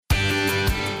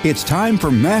It's time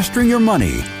for Mastering Your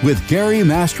Money with Gary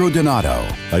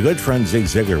Mastrodonato. My good friend Zig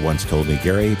Ziglar once told me,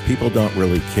 Gary, people don't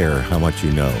really care how much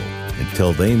you know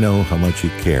until they know how much you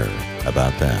care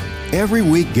about them. Every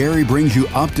week, Gary brings you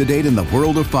up to date in the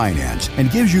world of finance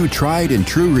and gives you tried and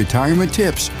true retirement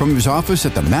tips from his office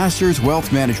at the Masters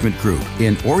Wealth Management Group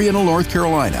in Oriental, North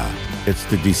Carolina. It's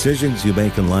the decisions you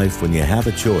make in life when you have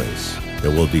a choice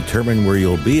that will determine where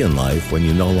you'll be in life when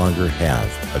you no longer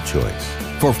have a choice.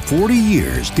 For 40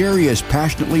 years, Gary has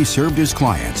passionately served his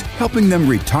clients, helping them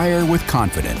retire with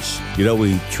confidence. You know,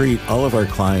 we treat all of our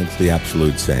clients the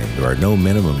absolute same. There are no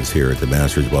minimums here at the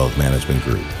Masters Wealth Management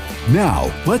Group.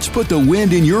 Now, let's put the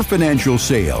wind in your financial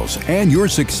sails and your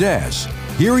success.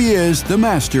 Here he is, the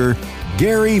master,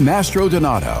 Gary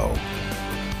Mastrodonato.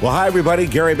 Well, hi, everybody.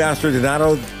 Gary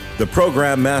Mastrodonato, the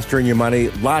program Mastering Your Money.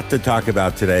 Lot to talk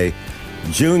about today.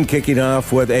 June kicking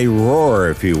off with a roar,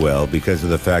 if you will, because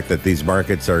of the fact that these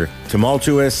markets are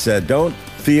tumultuous. Don't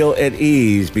feel at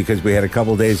ease because we had a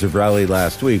couple days of rally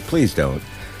last week. Please don't,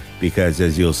 because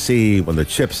as you'll see when the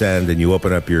chips end and you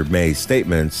open up your May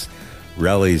statements,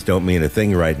 rallies don't mean a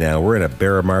thing right now. We're in a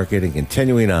bear market and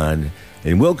continuing on,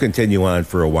 and will continue on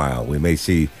for a while. We may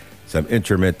see some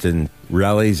intermittent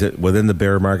rallies within the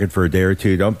bear market for a day or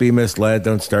two. Don't be misled.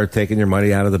 Don't start taking your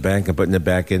money out of the bank and putting it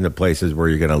back into places where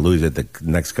you're going to lose it the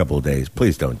next couple of days.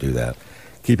 Please don't do that.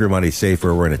 Keep your money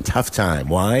safer. We're in a tough time.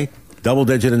 Why?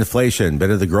 Double-digit inflation.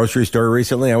 Been at the grocery store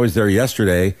recently. I was there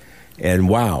yesterday, and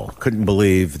wow, couldn't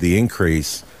believe the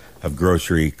increase of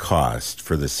grocery cost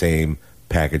for the same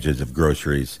packages of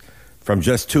groceries from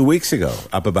just 2 weeks ago,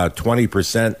 up about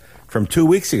 20% from 2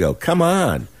 weeks ago. Come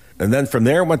on. And then from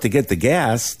there, went to get the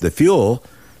gas, the fuel.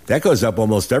 That goes up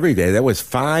almost every day. That was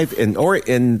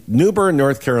in New Bern,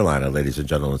 North Carolina, ladies and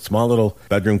gentlemen, small little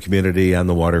bedroom community on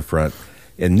the waterfront.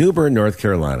 In New Bern, North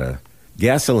Carolina,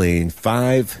 gasoline,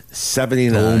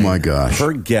 $5.79. Oh, my gosh.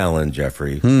 Per gallon,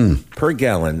 Jeffrey. Per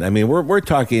gallon. I mean, we're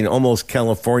talking almost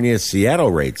California, Seattle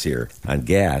rates here on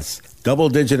gas.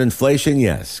 Double-digit inflation,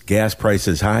 yes. Gas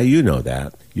prices high, you know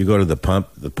that. You go to the pump,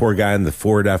 the poor guy in the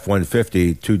Ford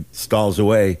F-150, 2 stalls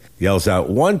away, yells out,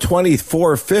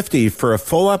 $124.50 for a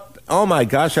full-up? Oh, my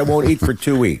gosh, I won't eat for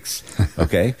 2 weeks.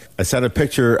 Okay? I sent a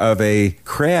picture of a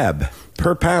crab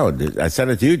per pound. I sent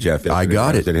it to you, Jeff. I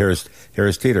got it. At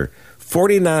Harris Teeter.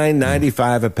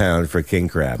 $49.95 a pound for king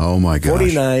crab. Oh, my gosh.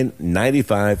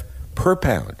 $49.95 per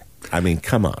pound. I mean,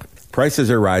 come on. Prices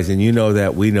are rising. You know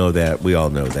that. We know that. We all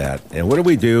know that. And what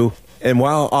do? And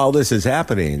while all this is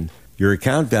happening, your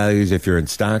account values, if you're in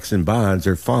stocks and bonds,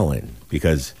 are falling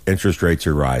because interest rates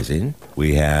are rising.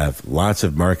 We have lots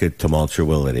of market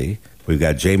tumultuosity. We've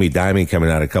got Jamie Dimon coming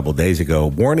out a couple days ago,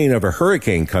 warning of a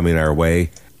hurricane coming our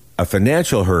way, a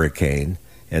financial hurricane,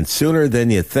 and sooner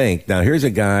than you think. Now, here's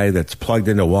a guy that's plugged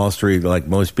into Wall Street like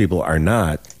most people are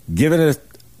not, giving us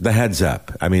the heads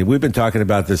up. I mean, we've been talking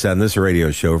about this on this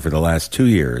radio show for the last 2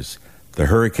 years. The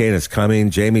hurricane is coming.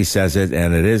 Jamie says it,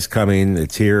 and it is coming.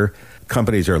 It's here.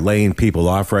 Companies are laying people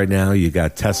off right now. You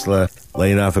got Tesla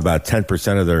laying off about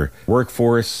 10% of their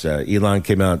workforce. Elon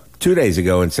came out 2 days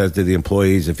ago and says to the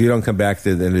employees, if you don't come back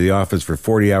into the office for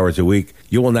 40 hours a week,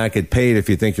 you will not get paid. If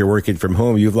you think you're working from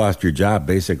home, you've lost your job,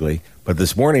 basically. But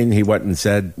this morning, he went and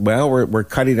said, well, we're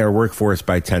cutting our workforce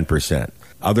by 10%.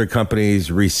 Other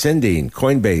companies rescinding,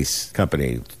 Coinbase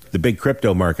company, the big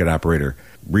crypto market operator,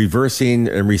 reversing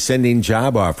and rescinding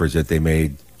job offers that they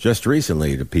made just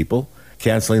recently to people,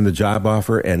 canceling the job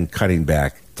offer and cutting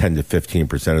back 10 to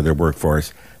 15% of their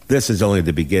workforce. This is only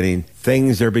the beginning.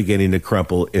 Things are beginning to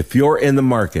crumple. If you're in the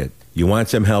market, you want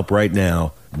some help right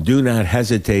now, do not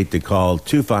hesitate to call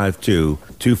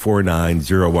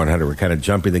 252-249-0100. We're kind of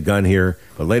jumping the gun here.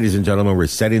 But ladies and gentlemen, we're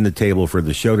setting the table for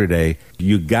the show today.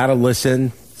 You got to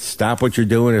listen. Stop what you're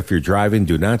doing. If you're driving,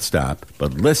 do not stop.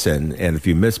 But listen, and if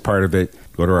you miss part of it,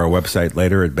 go to our website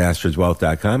later at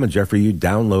masterswealth.com. And Jeffrey, you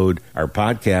download our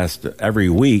podcast every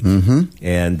week.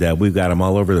 And we've got them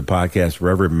all over the podcast,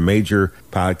 wherever major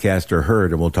podcasts are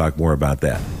heard, and we'll talk more about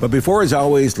that. But before, as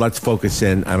always, let's focus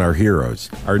in on our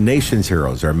heroes, our nation's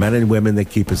heroes, our men and women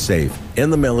that keep us safe in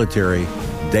the military,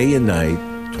 day and night,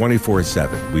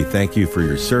 24/7. We thank you for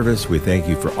your service. We thank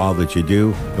you for all that you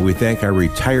do. And we thank our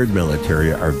retired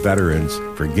military, our veterans,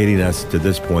 for getting us to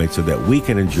this point so that we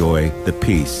can enjoy the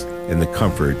peace and the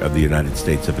comfort of the United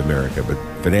States of America. But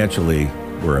financially,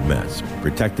 we're a mess.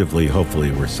 Protectively,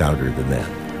 hopefully, we're sounder than that.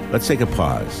 Let's take a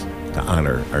pause to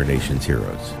honor our nation's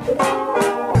heroes.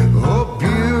 Oh,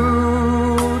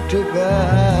 beautiful,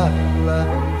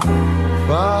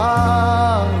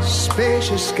 far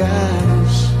spacious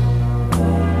skies,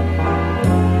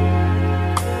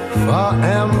 far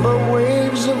amber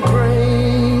waves of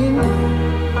grain,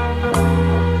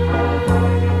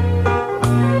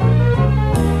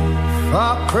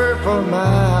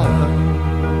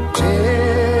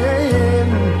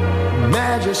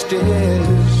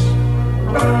 majesties.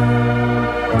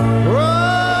 Over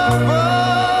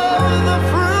the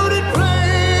fruited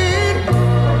plain.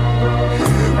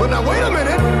 But now wait a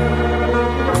minute.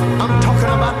 I'm talking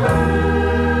about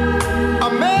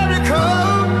America,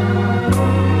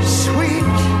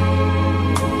 sweet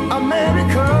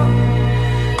America.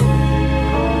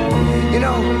 You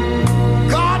know,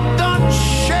 God done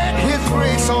shed his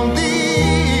grace on thee.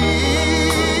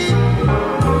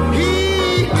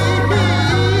 He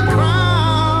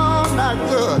crowned our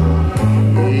good.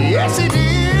 Yes, he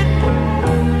did.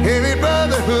 Heavy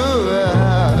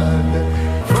brotherhood.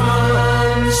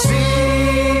 From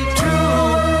sea to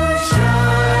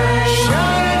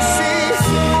shining sea.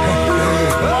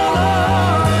 Oh,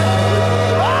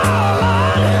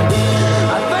 Lord.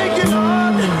 I thank you, Lord.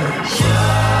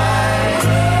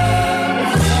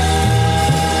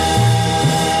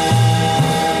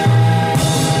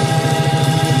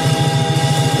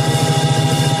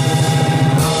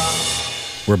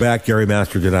 We're back, Gary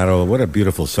Masterdonato. What a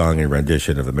beautiful song and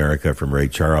rendition of America from Ray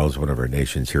Charles, one of our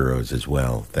nation's heroes as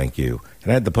well. Thank you.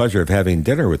 And I had the pleasure of having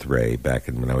dinner with Ray back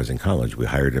when I was in college. We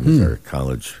hired him as our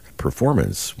college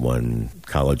performance one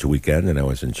college weekend, and I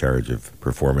was in charge of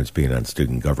performance being on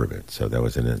student government. So that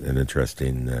was an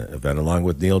interesting event, along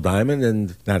with Neil Diamond,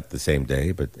 and not the same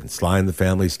day, but in Sly and the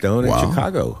Family Stone in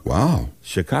Chicago. Wow.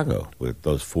 Chicago, with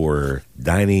those four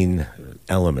dining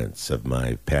elements of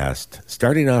my past,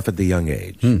 starting off at the young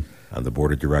age. On the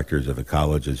board of directors of a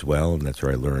college as well, and that's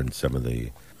where I learned some of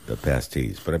the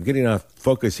pasties. But I'm getting off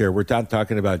focus here. We're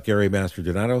talking about Gary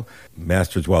Masterdonato,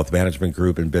 Masters Wealth Management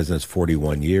Group, in business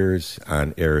 41 years,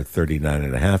 on air 39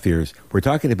 and a half years. We're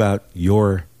talking about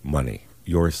your money,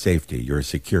 your safety, your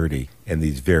security in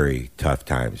these very tough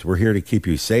times. We're here to keep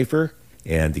you safer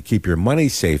and to keep your money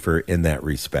safer in that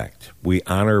respect. We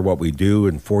honor what we do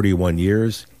in 41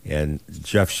 years. And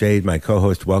Jeff Shade, my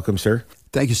co-host, welcome, sir.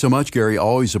 Thank you so much, Gary.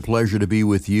 Always a pleasure to be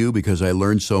with you because I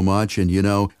learned so much. And, you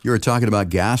know, you're talking about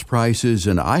gas prices,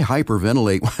 and I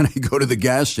hyperventilate when I go to the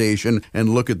gas station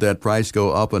and look at that price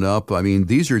go up and up. I mean,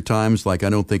 these are times like I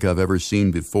don't think I've ever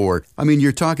seen before. I mean,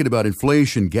 you're talking about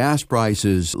inflation, gas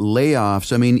prices,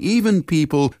 layoffs. I mean, even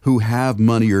people who have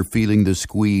money are feeling the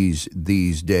squeeze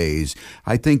these days.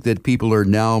 I think that people are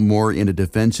now more in a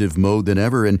defensive mode than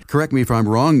ever. And correct me if I'm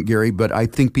wrong, Gary, but I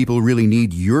think people really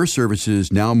need your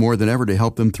services now more than ever to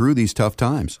help them through these tough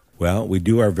times. Well, we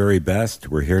do our very best.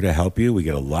 We're here to help you. We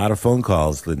get a lot of phone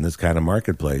calls in this kind of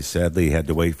marketplace. Sadly, you had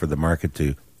to wait for the market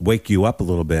to wake you up a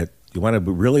little bit. You want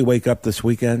to really wake up this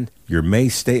weekend? Your May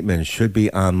statements should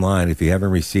be online if you haven't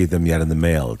received them yet in the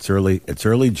mail. It's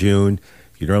early June.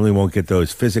 You normally won't get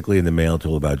those physically in the mail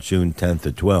until about June 10th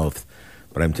or 12th.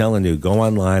 But I'm telling you, go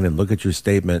online and look at your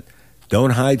statement.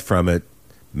 Don't hide from it.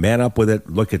 Man up with it.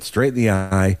 Look it straight in the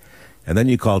eye. And then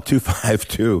you call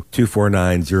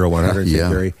 252-249-0100 and say,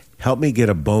 Gary, help me get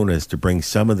a bonus to bring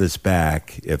some of this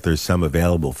back if there's some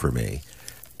available for me,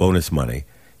 bonus money,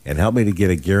 and help me to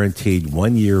get a guaranteed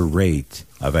 1-year rate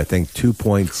of, I think,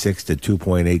 2.6 to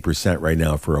 2.8% right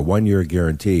now for a 1-year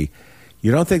guarantee.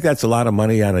 You don't think that's a lot of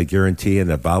money on a guarantee in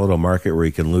a volatile market where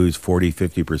you can lose 40,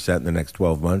 50% in the next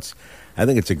 12 months? I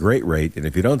think it's a great rate. And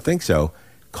if you don't think so,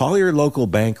 call your local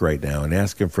bank right now and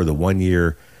ask them for the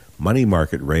 1-year money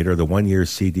market rate or the 1-year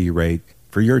CD rate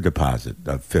for your deposit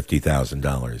of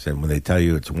 $50,000. And when they tell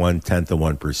you it's 1/10 of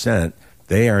 1%,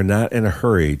 they are not in a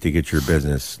hurry to get your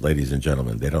business, ladies and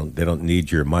gentlemen. They don't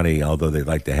need your money, although they'd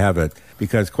like to have it,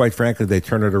 because quite frankly, they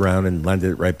turn it around and lend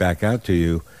it right back out to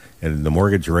you. And the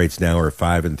mortgage rates now are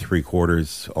 5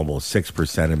 3/4, almost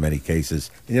 6% in many cases.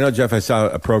 And you know, Jeff, I saw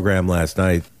a program last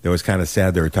night that was kind of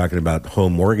sad. They were talking about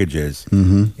home mortgages.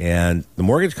 And the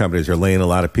mortgage companies are laying a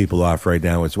lot of people off right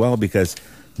now as well because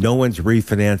no one's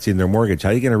refinancing their mortgage. How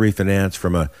are you going to refinance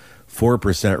from a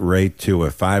 4% rate to a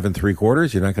 5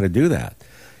 3/4? You're not going to do that.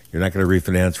 You're not going to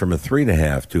refinance from a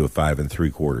 3.5 to a 5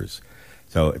 3/4.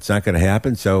 So it's not going to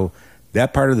happen. So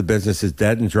that part of the business is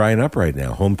dead and drying up right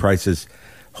now. Home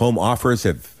offers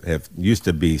have used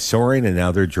to be soaring, and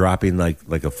now they're dropping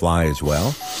like a fly as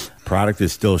well. Product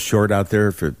is still short out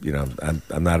there.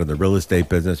 I'm not in the real estate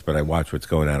business, but I watch what's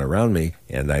going on around me,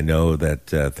 and I know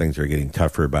that things are getting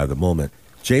tougher by the moment.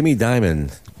 Jamie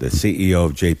Dimon, the CEO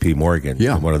of J.P. Morgan,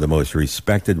 one of the most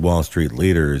respected Wall Street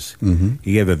leaders,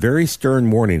 he gave a very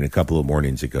stern warning a couple of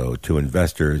mornings ago to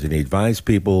investors, and he advised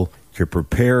people to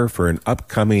prepare for an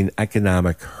upcoming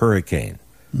economic hurricane.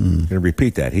 I'm going to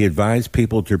repeat that. He advised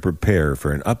people to prepare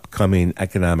for an upcoming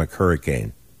economic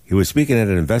hurricane. He was speaking at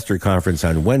an investor conference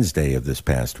on Wednesday of this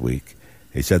past week.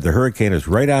 He said the hurricane is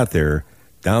right out there,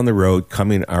 down the road,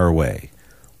 coming our way.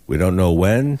 We don't know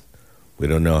when. We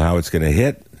don't know how it's going to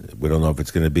hit. We don't know if it's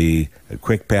going to be a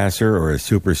quick passer or a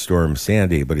superstorm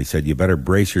Sandy, but he said you better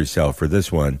brace yourself for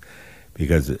this one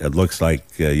because it looks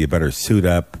like you better suit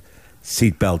up,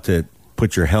 seatbelt it,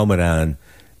 put your helmet on,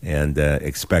 and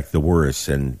expect the worst.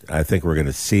 And I think we're going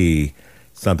to see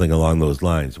something along those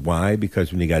lines. Why?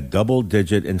 Because when you got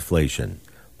double-digit inflation,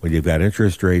 when you've got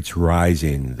interest rates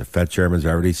rising, the Fed chairman's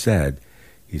already said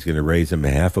he's going to raise them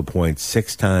 0.5 point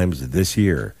 6 times this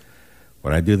year.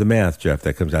 When I do the math, Jeff,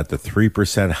 that comes out to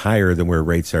 3% higher than where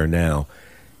rates are now.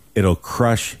 It'll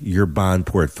crush your bond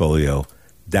portfolio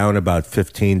down about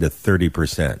 15 to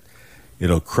 30%.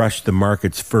 It'll crush the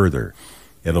markets further.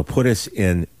 It'll put us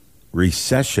in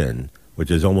recession,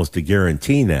 which is almost a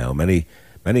guarantee now. Many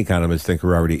economists think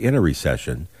we're already in a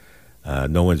recession.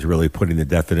 No one's really putting the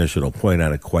definitional point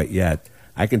on it quite yet.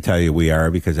 I can tell you we are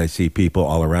because I see people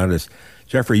all around us.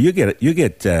 Jeffrey, you get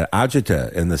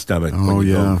agita in the stomach when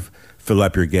you go fill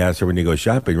up your gas or when you go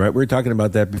shopping, right? We were talking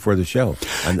about that before the show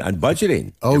on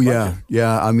budgeting. Oh, yeah.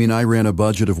 Yeah. I mean, I ran a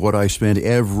budget of what I spend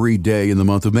every day in the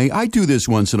month of May. I do this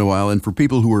once in a while. And for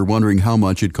people who are wondering how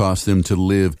much it costs them to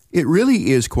live, it really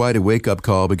is quite a wake-up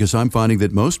call because I'm finding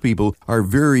that most people are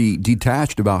very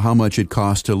detached about how much it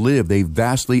costs to live. They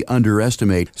vastly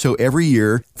underestimate. So every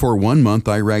year, for 1 month,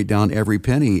 I write down every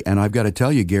penny. And I've got to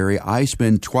tell you, Gary, I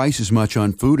spend twice as much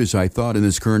on food as I thought in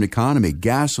this current economy,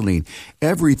 gasoline,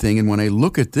 everything. And when I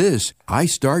look at this, I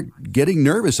start getting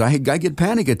nervous. I get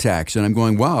panic attacks. And I'm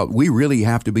going, wow, we really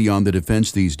have to be on the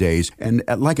defense these days. And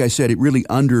like I said, it really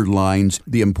underlines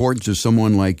the importance of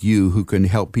someone like you who can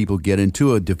help people get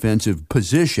into a defensive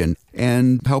position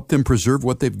and help them preserve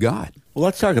what they've got. Well,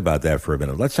 let's talk about that for a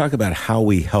minute. Let's talk about how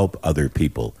we help other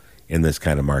people in this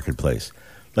kind of marketplace.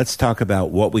 Let's talk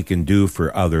about what we can do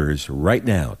for others right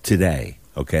now, today,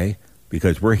 okay?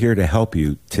 Because we're here to help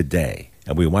you today,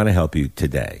 and we want to help you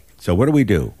today. So what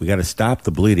do? We got to stop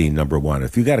the bleeding, number one.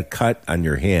 If you got a cut on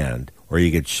your hand or you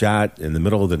get shot in the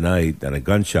middle of the night on a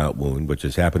gunshot wound, which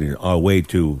is happening way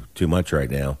too much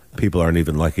right now, people aren't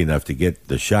even lucky enough to get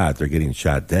the shot. They're getting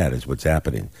shot dead is what's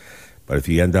happening. But if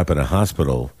you end up in a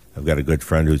hospital, I've got a good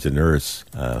friend who's a nurse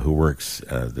who works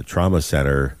the trauma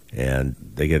center, and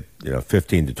they get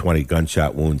 15 to 20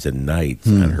 gunshot wounds a night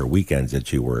on her weekends that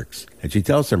she works. And she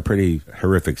tells some pretty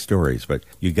horrific stories, but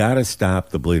you got to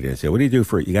stop the bleeding. I say, what do you do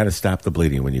for it? You got to stop the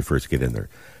bleeding when you first get in there.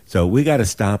 So we got to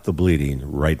stop the bleeding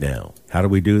right now. How do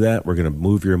we do that? We're going to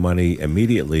move your money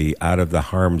immediately out of the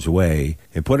harm's way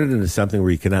and put it into something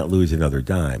where you cannot lose another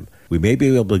dime. We may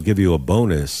be able to give you a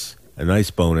bonus, a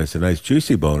nice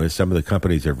juicy bonus. Some of the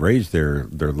companies have raised their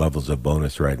levels of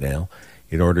bonus right now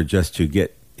in order just to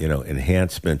get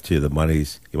enhancement to the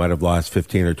monies. You might have lost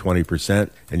 15 or 20%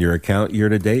 in your account year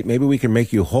to date. Maybe we can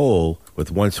make you whole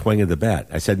with one swing of the bat.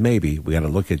 I said maybe. We got to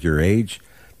look at your age,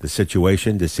 the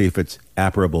situation, to see if it's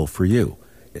apparable for you.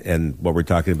 And what we're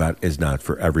talking about is not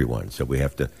for everyone. So we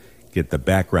have to get the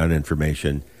background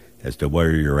information as to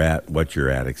where you're at, what you're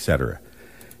at, etc.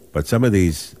 But some of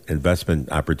these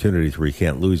investment opportunities where you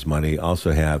can't lose money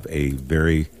also have a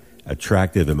very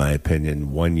attractive, in my opinion,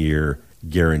 1-year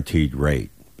guaranteed rate.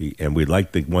 And we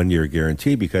like the 1-year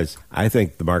guarantee because I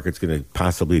think the market's going to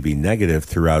possibly be negative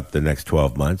throughout the next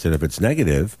 12 months. And if it's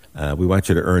negative, we want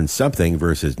you to earn something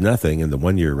versus nothing. And the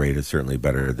 1-year rate is certainly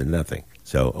better than nothing.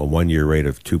 So a 1-year rate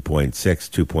of 2.6,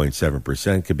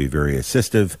 2.7% could be very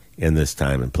assistive in this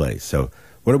time and place. So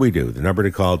what do? The number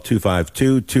to call,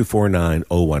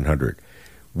 252-249-0100.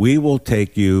 We will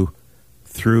take you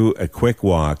through a quick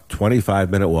walk,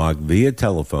 25-minute walk via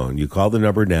telephone. You call the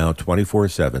number now,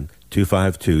 24/7,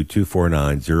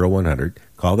 252-249-0100.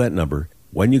 Call that number.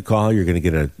 When you call, you're going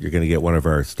to get one of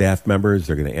our staff members.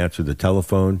 They're going to answer the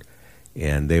telephone,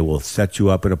 and they will set you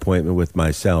up an appointment with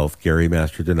myself, Gary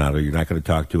Mastrodonato. You're not going to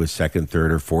talk to a second,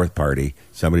 third, or fourth party,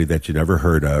 somebody that you never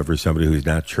heard of or somebody who's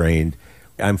not trained.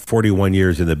 I'm 41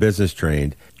 years in the business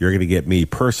trained. You're going to get me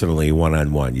personally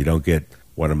one-on-one. You don't get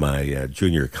one of my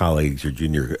junior colleagues or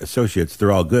junior associates.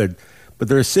 They're all good, but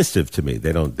they're assistive to me.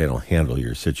 They don't handle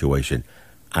your situation.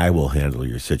 I will handle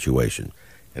your situation,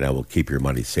 and I will keep your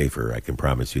money safer. I can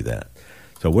promise you that.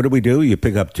 So what do? You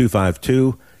pick up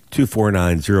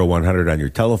 252-249-0100 on your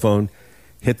telephone,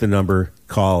 hit the number,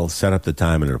 call, set up the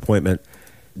time and an appointment.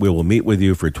 We will meet with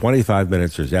you for 25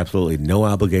 minutes. There's absolutely no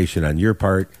obligation on your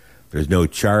part. There's no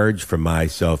charge from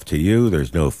myself to you.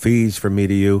 There's no fees from me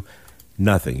to you.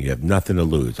 Nothing. You have nothing to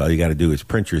lose. All you got to do is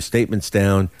print your statements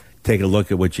down, take a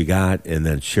look at what you got, and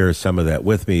then share some of that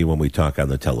with me when we talk on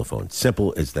the telephone.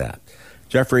 Simple as that.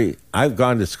 Jeffrey, I've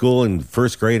gone to school in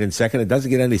first grade and second. It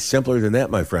doesn't get any simpler than that,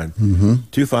 my friend.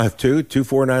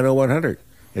 252-249-0100.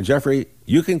 And Jeffrey,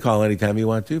 you can call anytime you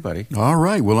want to, buddy. All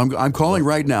right. Well, I'm calling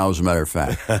right now, as a matter of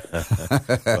fact.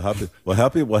 We'll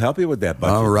help you with that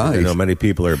budget. All right. You know, many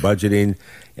people are budgeting,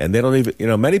 and they don't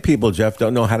even, many people, Jeff,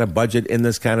 don't know how to budget in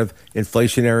this kind of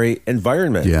inflationary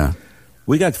environment. Yeah.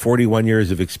 We got 41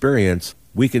 years of experience.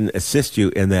 We can assist you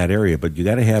in that area, but you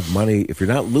got to have money. If you're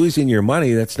not losing your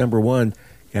money, that's number one.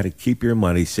 You got to keep your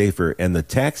money safer. And the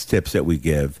tax tips that we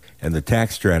give and the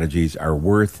tax strategies are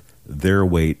worth their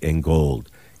weight in gold.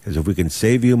 Because if we can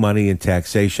save you money in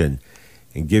taxation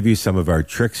and give you some of our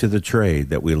tricks of the trade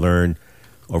that we learned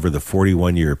over the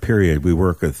 41-year period, we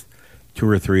work with 2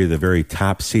 or 3 of the very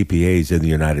top CPAs in the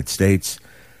United States,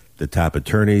 the top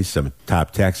attorneys, some top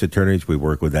tax attorneys. We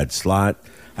work with Ed Slott.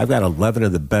 I've got 11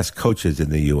 of the best coaches in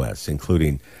the U.S.,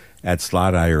 including Ed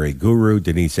Slott, IRA guru,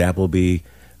 Denise Appleby,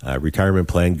 retirement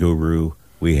plan guru.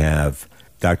 We have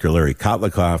Dr. Larry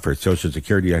Kotlikoff, our Social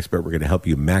Security expert. We're going to help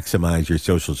you maximize your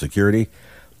Social Security.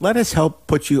 Let us help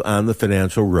put you on the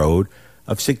financial road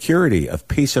of security, of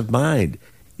peace of mind.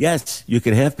 Yes, you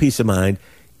can have peace of mind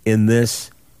in this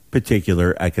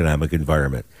particular economic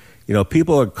environment.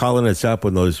 People are calling us up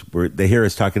when they hear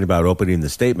us talking about opening the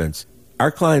statements.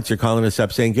 Our clients are calling us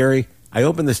up saying, Gary, I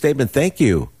opened the statement. Thank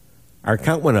you. Our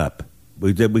account went up.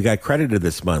 We got credited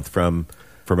this month from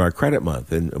our credit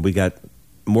month, and we got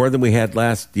more than we had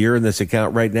last year in this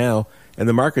account right now, and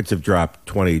the markets have dropped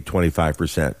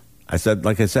 20-25%.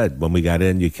 Like I said, when we got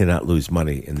in, you cannot lose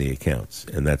money in the accounts,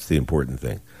 and that's the important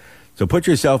thing. So put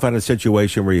yourself in a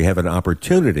situation where you have an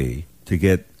opportunity to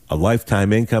get a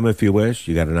lifetime income if you wish.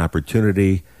 You got an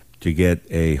opportunity to get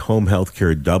a home health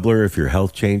care doubler if your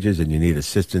health changes and you need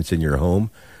assistance in your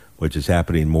home, which is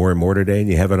happening more and more today. And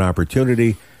you have an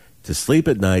opportunity to sleep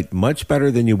at night much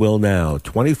better than you will now,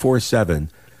 24/7.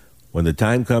 When the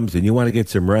time comes and you want to get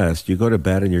some rest, you go to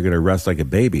bed and you're going to rest like a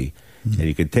baby. And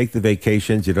you can take the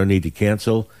vacations you don't need to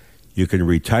cancel. You can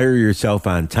retire yourself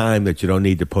on time that you don't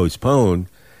need to postpone.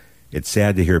 It's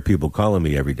sad to hear people calling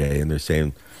me every day and they're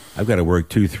saying, I've got to work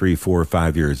 2, 3, 4,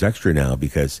 5 years extra now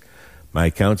because my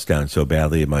account's down so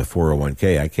badly in my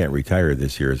 401k, I can't retire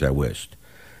this year as I wished.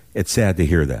 It's sad to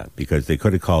hear that because they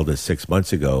could have called us 6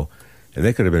 months ago and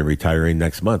they could have been retiring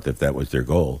next month if that was their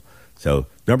goal. So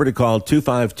number to call,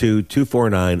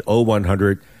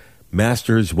 252-249-0100,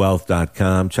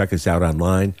 masterswealth.com. Check us out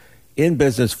online. In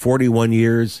business 41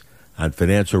 years, on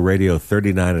financial radio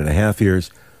 39 and a half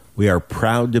years. We are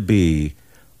proud to be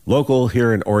local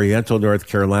here in Oriental, North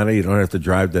Carolina. You don't have to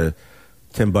drive to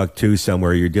Timbuktu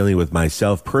somewhere. You're dealing with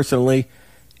myself personally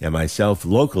and myself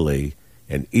locally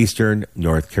in Eastern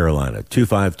North Carolina.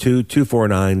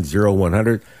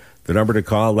 252-249-0100. The number to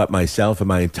call. Let myself and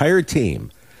my entire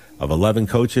team of 11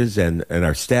 coaches and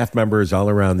our staff members all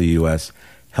around the U.S.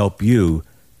 help you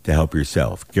to help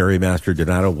yourself. Gary Master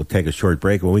Donato will take a short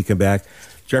break. When we come back,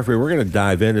 Jeffrey, we're going to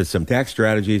dive into some tax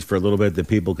strategies for a little bit that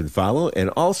people can follow. And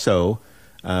also,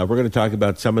 we're going to talk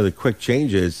about some of the quick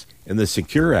changes in the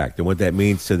Secure Act and what that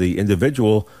means to the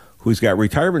individual who's got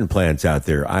retirement plans out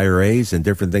there, IRAs and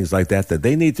different things like that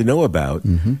they need to know about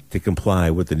to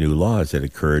comply with the new laws that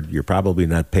occurred. You're probably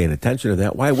not paying attention to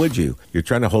that. Why would you? You're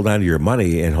trying to hold on to your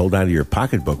money and hold on to your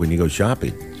pocketbook when you go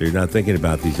shopping. So you're not thinking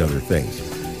about these other things.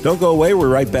 Don't go away. We're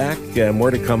right back. More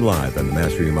to come live on the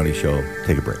Master Your Money Show.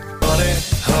 Take a break. Honey,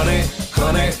 honey,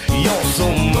 honey, you're so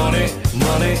money,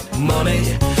 money,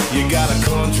 money. You got a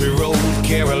country road,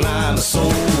 Carolina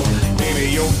soul.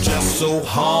 Baby, you're just so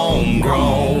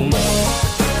homegrown.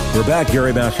 We're back.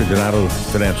 Gary Master Donato,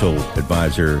 financial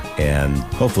advisor, and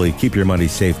hopefully keep your money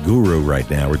safe guru right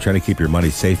now. We're trying to keep your money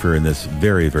safer in this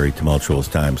very, very tumultuous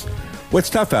times. What's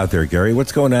tough out there, Gary?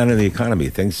 What's going on in the economy?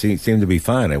 Things seem to be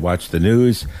fine. I watched the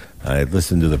news. I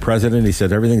listened to the president. He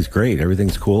said everything's great.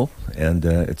 Everything's cool. And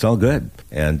it's all good.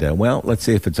 And, well, let's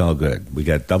see if it's all good. We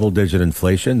got double-digit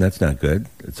inflation. That's not good.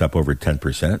 It's up over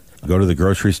 10%. Go to the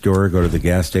grocery store, go to the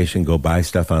gas station, go buy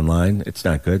stuff online. It's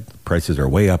not good. Prices are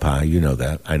way up high. You know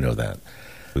that. I know that.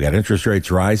 We got interest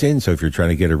rates rising, so if you're trying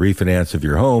to get a refinance of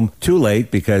your home, too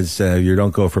late because you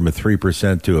don't go from a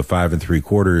 3% to a 5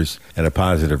 3/4 and a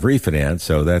positive refinance.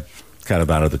 So that's kind of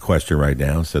out of the question right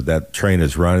now. So that train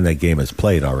is run, that game is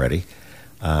played already.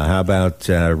 How about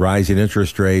rising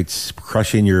interest rates,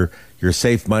 crushing your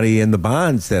safe money in the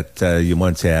bonds that you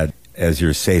once had as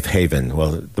your safe haven?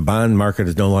 Well, the bond market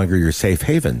is no longer your safe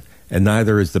haven. And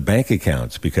neither is the bank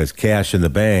accounts because cash in the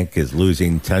bank is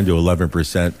losing 10 to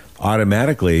 11%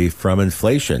 automatically from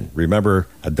inflation. Remember,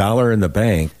 $1 in the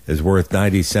bank is worth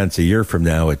 90 cents a year from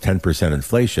now at 10%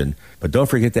 inflation. But don't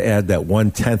forget to add that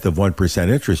 1/10 of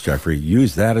 1% interest, Jeffrey.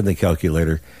 Use that in the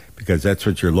calculator because that's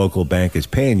what your local bank is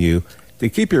paying you to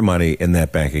keep your money in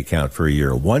that bank account for a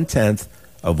year. 1/10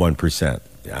 of 1%.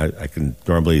 I can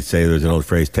normally say there's an old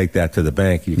phrase, take that to the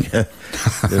bank. You can't,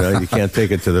 you can't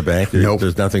take it to the bank.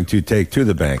 There's nothing to take to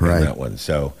the bank on that one.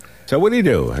 So what do you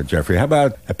do, Jeffrey? How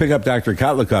about I pick up Dr.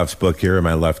 Kotlikoff's book here in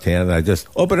my left hand, and I just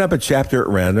open up a chapter at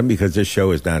random because this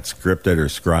show is not scripted or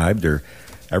scribed, or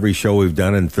every show we've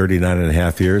done in 39 and a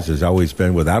half years has always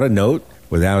been without a note,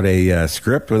 without a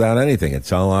script, without anything.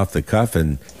 It's all off the cuff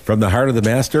and from the heart of the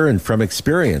master and from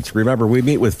experience. Remember, we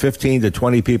meet with 15 to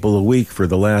 20 people a week for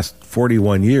the last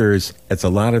 41 years. It's a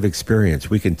lot of experience.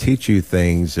 We can teach you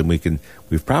things, and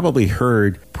we've probably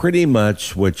heard pretty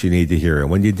much what you need to hear. And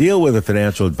when you deal with a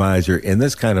financial advisor in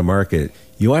this kind of market,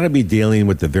 you want to be dealing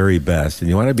with the very best, and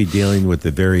you want to be dealing with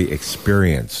the very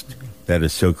experienced. That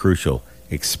is so crucial.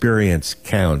 Experience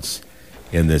counts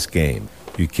in this game.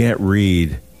 You can't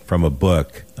read from a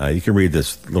book. You can read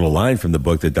this little line from the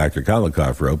book that Dr.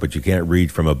 Kotlikoff wrote, but you can't read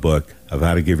from a book of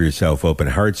how to give yourself open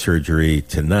heart surgery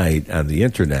tonight on the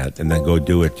internet and then go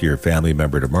do it to your family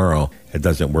member tomorrow. It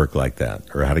doesn't work like that.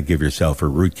 Or how to give yourself a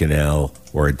root canal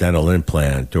or a dental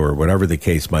implant or whatever the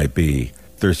case might be.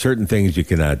 There's certain things you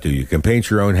cannot do. You can paint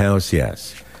your own house,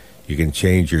 yes. You can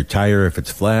change your tire if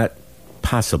it's flat,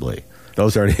 possibly.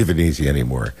 Those aren't even easy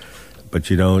anymore. But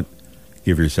you don't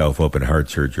give yourself open heart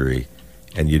surgery,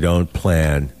 and you don't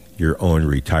plan your own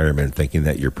retirement thinking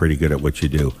that you're pretty good at what you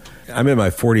do. I'm in my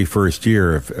 41st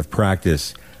year of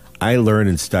practice. I learn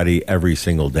and study every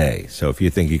single day. So if you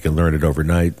think you can learn it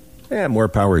overnight, more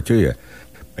power to you.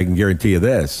 I can guarantee you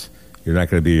this, you're not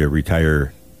going to be a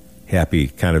retire happy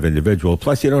kind of individual.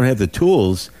 Plus, you don't have the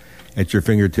tools at your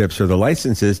fingertips or the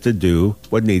licenses to do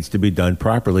what needs to be done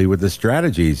properly with the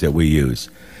strategies that we use.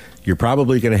 You're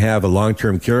probably going to have a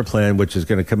long-term care plan, which is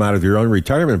going to come out of your own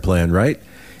retirement plan, right?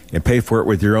 And pay for it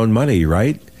with your own money,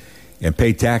 right? And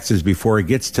pay taxes before it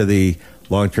gets to the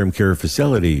long-term care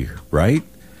facility, right?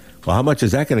 Well, how much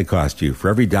is that going to cost you? For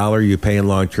every dollar you pay in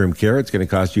long-term care, it's going to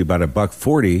cost you about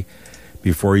 $1.40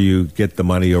 before you get the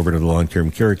money over to the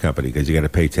long-term care company, because you got to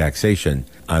pay taxation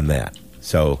on that.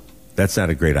 So that's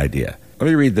not a great idea. Let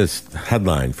me read this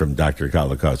headline from Dr.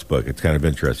 Kotlikoff's book. It's kind of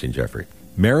interesting, Jeffrey.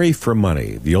 Marry for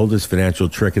money, the oldest financial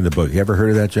trick in the book. You ever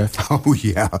heard of that, Jeff? Oh,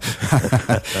 yeah.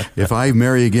 If I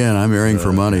marry again, I'm marrying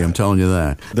for money. I'm telling you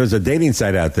that. There's a dating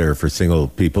site out there for single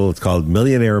people. It's called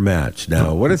Millionaire Match.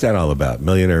 Now, what is that all about,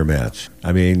 Millionaire Match?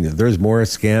 I mean, there's more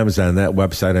scams on that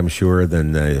website, I'm sure,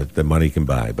 than the money can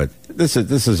buy. But this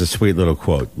is a sweet little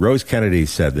quote. Rose Kennedy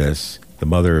said this, the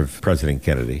mother of President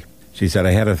Kennedy. She said,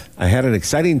 I had an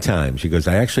exciting time. She goes,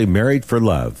 I actually married for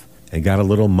love and got a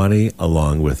little money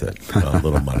along with it. A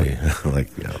little money.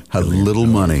 A little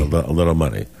money. A little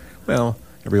money. Well,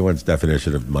 everyone's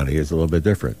definition of money is a little bit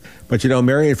different. But,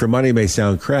 marrying for money may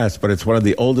sound crass, but it's one of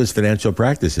the oldest financial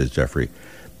practices, Jeffrey.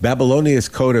 Babylonia's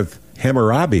Code of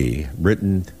Hammurabi,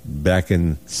 written back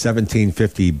in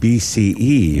 1750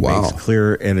 BCE, makes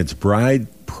clear in its bride,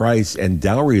 price, and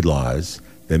dowry laws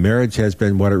that marriage has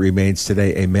been what it remains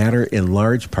today, a matter in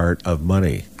large part of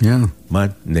money. Yeah.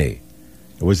 Money.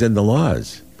 It was in the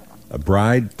laws. A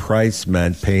bride price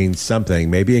meant paying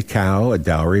something, maybe a cow, a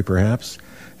dowry perhaps,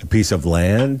 a piece of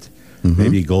land,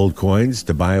 maybe gold coins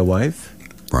to buy a wife.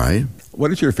 Right. What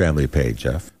did your family pay,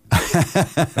 Jeff?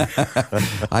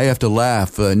 I have to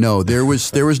laugh. No, there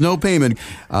was no payment.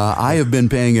 I have been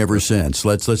paying ever since.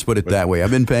 Let's put it that way.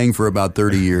 I've been paying for about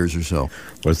 30 years or so.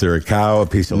 Was there a cow, a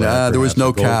piece of land? Nah, there was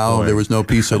no cow. Coin? There was no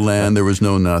piece of land. There was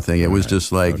no nothing. It was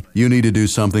just like, you need to do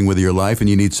something with your life, and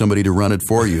you need somebody to run it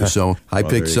for you. So I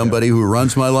picked somebody who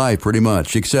runs my life pretty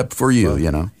much, except for you,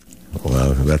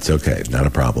 Well, that's okay. Not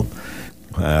a problem.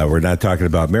 We're not talking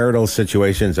about marital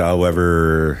situations.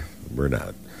 However, we're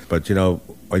not. But,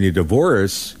 when you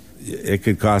divorce, it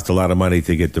could cost a lot of money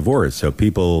to get divorced. So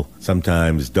people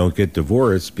sometimes don't get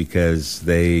divorced because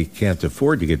they can't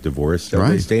afford to get divorced. So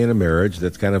they stay in a marriage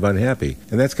that's kind of unhappy.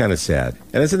 And that's kind of sad.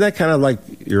 And isn't that kind of like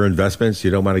your investments? You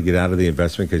don't want to get out of the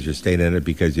investment because you're staying in it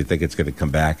because you think it's going to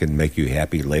come back and make you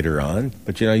happy later on.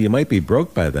 But, you might be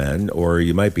broke by then, or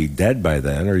you might be dead by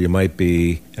then, or you might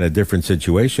be in a different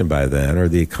situation by then, or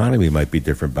the economy might be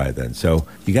different by then. So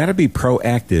you got to be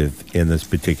proactive in this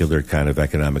particular kind of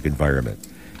economic environment.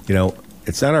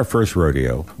 It's not our first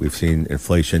rodeo. We've seen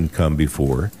inflation come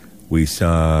before. We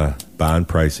saw bond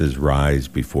prices rise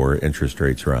before interest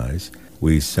rates rise.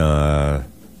 We saw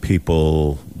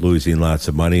people losing lots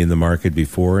of money in the market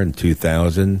before. In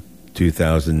 2000 to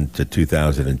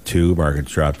 2002,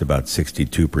 markets dropped about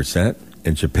 62%.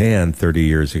 In Japan, 30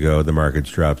 years ago, the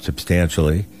markets dropped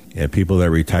substantially. And people that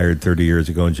retired 30 years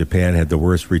ago in Japan had the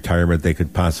worst retirement they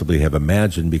could possibly have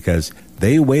imagined because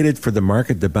they waited for the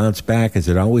market to bounce back as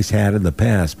it always had in the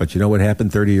past. But you know what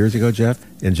happened 30 years ago, Jeff?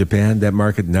 In Japan, that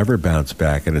market never bounced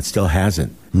back, and it still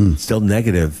hasn't. It's still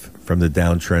negative from the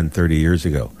downtrend 30 years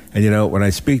ago. And, you know, when I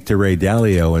speak to Ray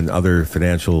Dalio and other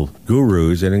financial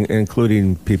gurus, and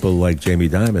including people like Jamie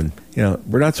Dimon, you know,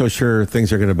 we're not so sure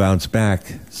things are going to bounce back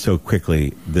so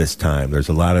quickly this time. There's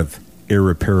a lot of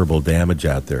irreparable damage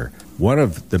out there. One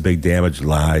of the big damage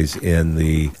lies in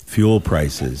the fuel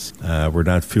prices. We're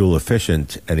not fuel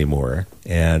efficient anymore.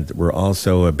 And we're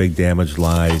also, a big damage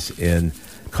lies in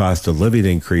cost of living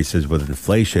increases with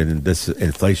inflation. And this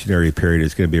inflationary period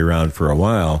is going to be around for a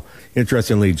while.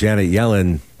 Interestingly, Janet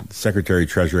Yellen, Secretary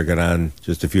Treasurer, got on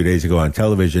just a few days ago on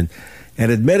television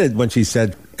and admitted when she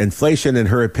said inflation, in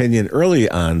her opinion, early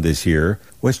on this year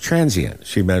was transient.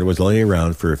 She meant it was only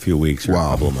around for a few weeks or a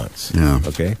couple of months. Yeah.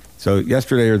 Okay. So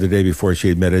yesterday or the day before, she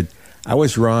admitted, I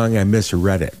was wrong. I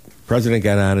misread it. President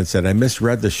got on and said, I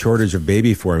misread the shortage of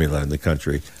baby formula in the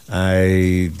country.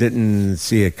 I didn't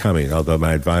see it coming, although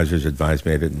my advisors advised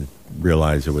me. I didn't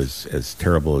realize it was as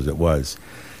terrible as it was.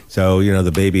 So, you know,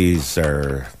 the babies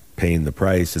are paying the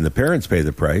price, and the parents pay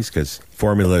the price because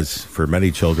formulas for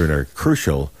many children are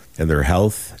crucial in their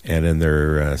health and in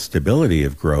their stability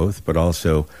of growth, but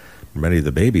also many of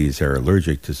the babies are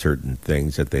allergic to certain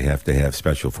things that they have to have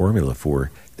special formula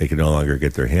for. They can no longer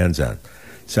get their hands on.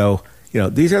 So, you know,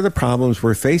 these are the problems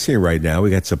we're facing right now.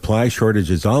 We got supply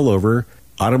shortages all over.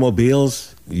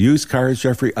 Automobiles, used cars,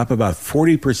 Jeffrey, up about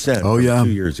 40% from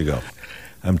 2 years ago.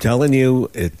 I'm telling you,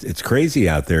 it's crazy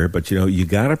out there, but, you know, you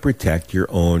got to protect your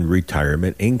own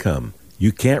retirement income.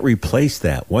 You can't replace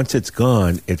that. Once it's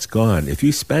gone, it's gone. If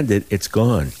you spend it, it's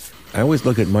gone. I always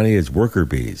look at money as worker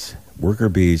bees. Worker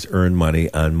bees earn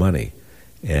money on money.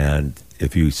 And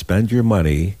if you spend your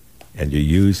money and you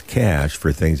use cash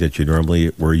for things that you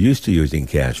normally were used to using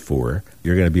cash for,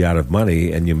 you're going to be out of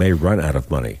money, and you may run out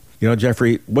of money. You know,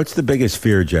 Jeffrey, what's the biggest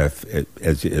fear, Jeff,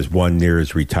 as one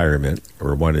nears retirement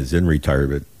or one is in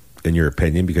retirement, in your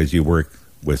opinion, because you work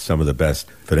with some of the best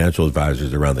financial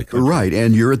advisors around the country? Right,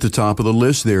 and you're at the top of the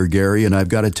list there, Gary, and I've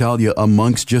got to tell you,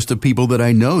 amongst just the people that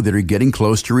I know that are getting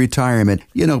close to retirement,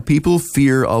 you know, people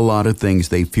fear a lot of things.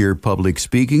 They fear public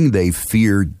speaking, they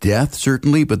fear death,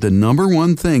 certainly, but the number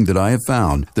one thing that I have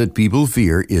found that people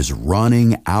fear is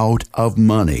running out of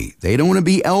money. They don't want to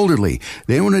be elderly.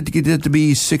 They don't want to get to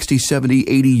be 60, 70,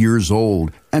 80 years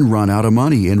old and run out of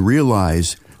money and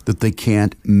realize that they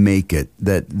can't make it,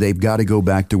 that they've got to go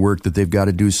back to work, that they've got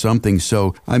to do something.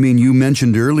 So, I mean, you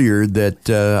mentioned earlier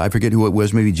that, I forget who it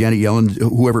was, maybe Janet Yellen,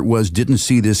 whoever it was, didn't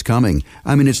see this coming.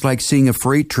 I mean, it's like seeing a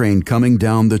freight train coming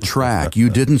down the track. You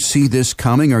didn't see this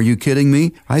coming? Are you kidding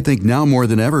me? I think now more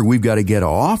than ever, we've got to get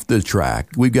off the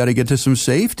track. We've got to get to some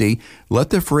safety.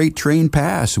 Let the freight train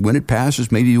pass. When it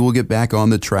passes, maybe we'll get back on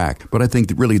the track. But I think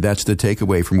that really that's the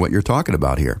takeaway from what you're talking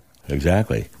about here.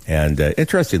 Exactly. And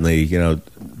interestingly, you know,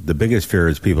 the biggest fear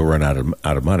is people run out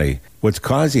of money. What's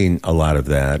causing a lot of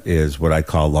that is what I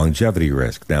call longevity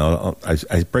risk. Now,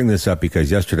 I bring this up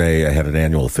because yesterday I had an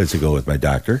annual physical with my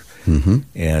doctor. Mm-hmm.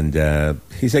 And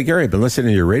he said, Gary, I've been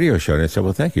listening to your radio show. And I said,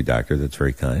 well, thank you, doctor. That's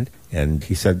very kind. And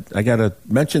he said, I got to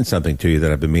mention something to you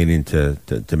that I've been meaning to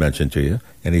mention to you.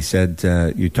 And he said,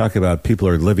 you talk about people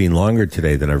are living longer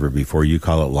today than ever before. You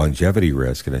call it longevity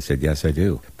risk. And I said, yes, I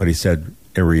do. But he said,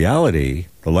 in reality,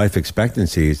 the life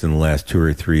expectancies in the last 2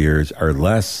 or 3 years are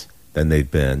less than they've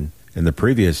been in the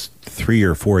previous 3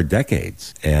 or 4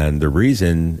 decades. And the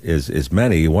reason is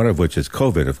many, one of which is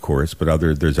COVID, of course, but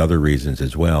there's other reasons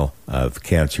as well, of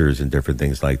cancers and different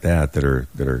things like that are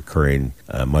occurring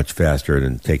much faster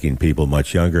and taking people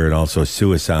much younger. And also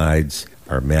suicides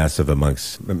are massive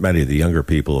amongst many of the younger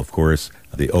people, of course.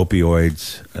 The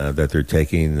opioids that they're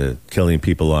taking, the killing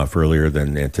people off earlier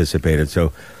than anticipated.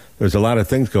 So there's a lot of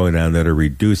things going on that are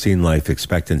reducing life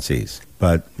expectancies.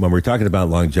 But when we're talking about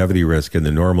longevity risk in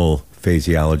the normal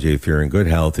phraseology, if you're in good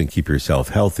health and keep yourself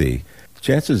healthy,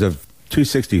 chances of two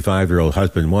 65-year-old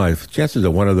husband and wife, chances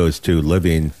of one of those two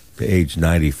living to age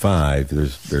 95,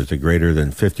 there's a greater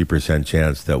than 50%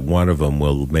 chance that one of them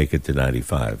will make it to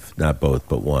 95. Not both,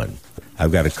 but one.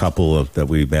 I've got a couple that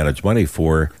we manage money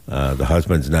for. The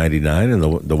husband's 99 and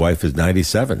the wife is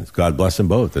 97. God bless them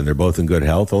both. And they're both in good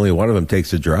health. Only one of them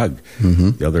takes a drug.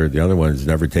 Mm-hmm. The other one's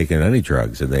never taken any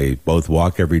drugs. And they both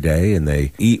walk every day and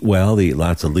they eat well. They eat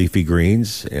lots of leafy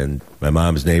greens. And my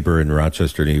mom's neighbor in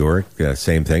Rochester, New York,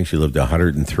 same thing. She lived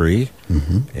 103.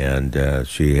 Mm-hmm. And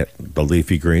she had the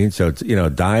leafy greens. So it's,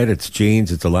 diet, it's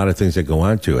genes. It's a lot of things that go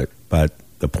on to it. But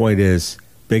the point is,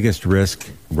 biggest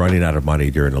risk, running out of money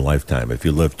during a lifetime if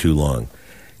you live too long.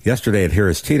 Yesterday at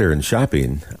Harris Teeter in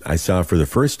shopping, I saw for the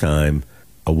first time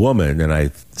a woman, and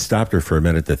I stopped her for a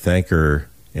minute to thank her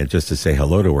and just to say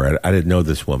hello to her. I didn't know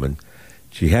this woman.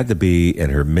 She had to be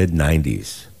in her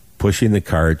mid-90s, pushing the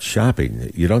cart,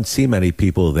 shopping. You don't see many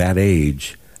people that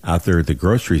age out there at the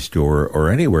grocery store or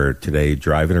anywhere today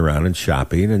driving around and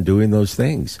shopping and doing those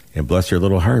things. And bless her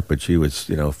little heart, but she was,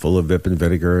 full of vip and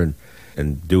vinegar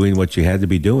and doing what she had to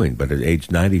be doing. But at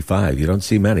age 95, you don't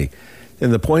see many.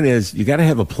 And the point is, you got to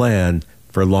have a plan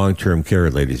for long-term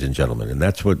care, ladies and gentlemen. And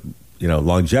that's what,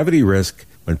 longevity risk.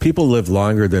 When people live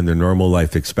longer than their normal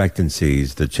life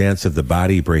expectancies, the chance of the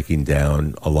body breaking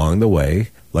down along the way,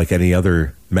 like any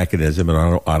other mechanism,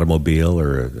 an automobile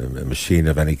or a machine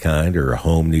of any kind, or a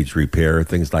home needs repair,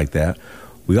 things like that.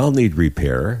 We all need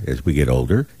repair as we get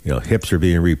older. Hips are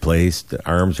being replaced,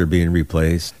 arms are being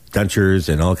replaced, dentures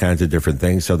and all kinds of different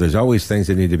things. So there's always things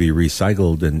that need to be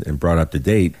recycled and brought up to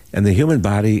date. And the human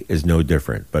body is no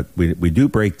different. But we do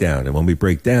break down. And when we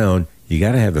break down, you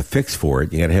got to have a fix for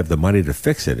it. You got to have the money to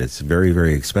fix it. It's very,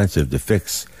 very expensive to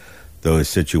fix those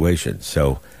situations.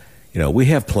 So, we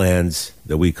have plans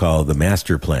that we call the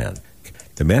master plan.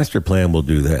 The master plan will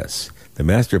do this. The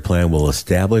master plan will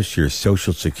establish your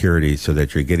Social Security so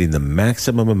that you're getting the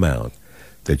maximum amount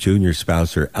that you and your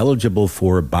spouse are eligible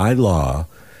for by law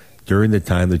during the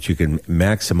time that you can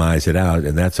maximize it out,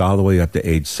 and that's all the way up to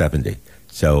age 70.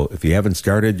 So if you haven't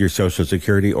started your Social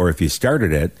Security, or if you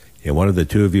started it and one of the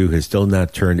two of you has still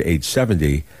not turned age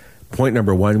 70, point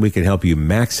number one, we can help you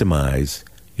maximize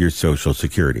your Social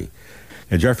Security.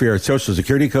 And Jeffrey, our Social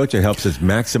Security coach, it helps us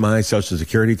maximize Social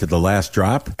Security to the last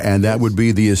drop. And that would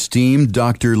be the esteemed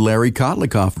Dr. Larry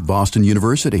Kotlikoff of Boston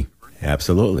University.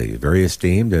 Absolutely. Very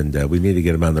esteemed, and we need to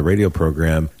get him on the radio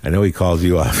program. I know he calls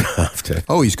you often.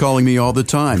 Oh, he's calling me all the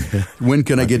time. When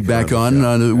can I get back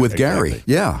on with Gary?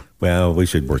 Exactly. Yeah. Well, we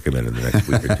should work him in the next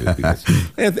week or two.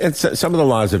 Because, and some of the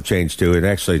laws have changed, too. And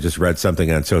actually, just read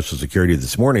something on Social Security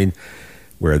this morning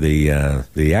where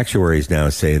the actuaries now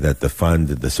say that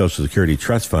the Social Security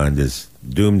Trust Fund, is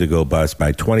doomed to go bust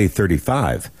by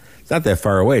 2035. It's not that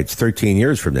far away. It's 13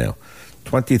 years from now.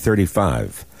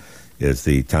 2035 is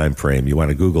the time frame. You want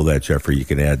to Google that, Jeffrey. You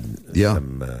can add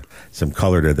some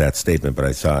color to that statement.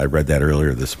 But I read that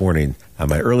earlier this morning.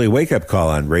 My early wake-up call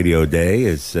on Radio Day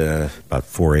is about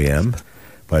 4 a.m.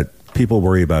 But people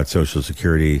worry about Social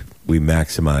Security. We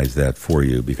maximize that for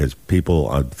you because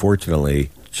people, unfortunately,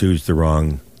 choose the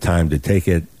wrong time to take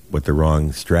it with the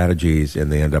wrong strategies, and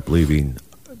they end up leaving,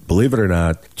 believe it or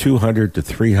not, $200,000 to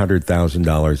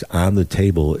 $300,000 on the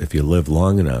table if you live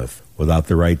long enough. Without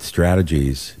the right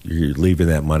strategies, you're leaving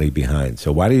that money behind.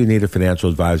 So why do you need a financial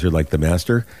advisor like the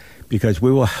Master? Because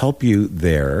we will help you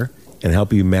there and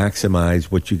help you maximize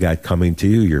what you got coming to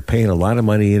you. You're paying a lot of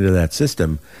money into that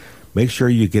system. Make sure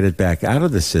you get it back out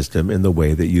of the system in the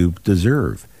way that you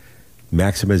deserve.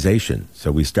 Maximization.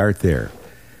 So we start there.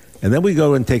 And then we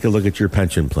go and take a look at your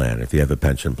pension plan, if you have a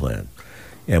pension plan.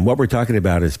 And what we're talking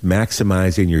about is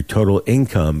maximizing your total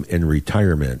income in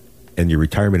retirement and your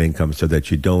retirement income so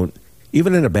that you don't,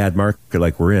 even in a bad market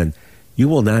like we're in, you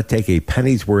will not take a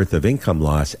penny's worth of income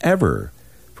loss ever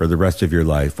for the rest of your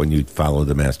life when you follow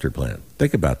the master plan.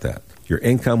 Think about that. Your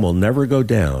income will never go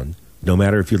down, no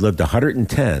matter if you lived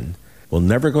 110, will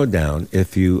never go down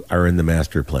if you are in the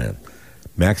master plan.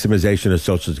 Maximization of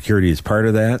Social Security is part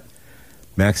of that.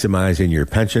 Maximizing your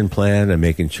pension plan and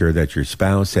making sure that your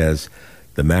spouse has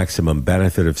the maximum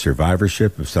benefit of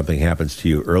survivorship if something happens to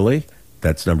you early.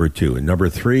 That's number two. And number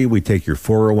three, we take your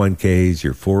 401ks,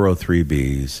 your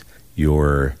 403bs,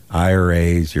 your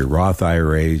IRAs, your Roth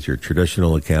IRAs, your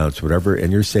traditional accounts, whatever,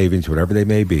 and your savings, whatever they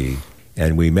may be,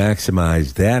 and we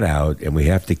maximize that out, and we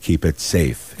have to keep it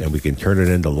safe. And we can turn it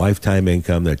into lifetime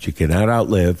income that you cannot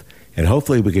outlive, and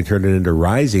hopefully we can turn it into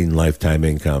rising lifetime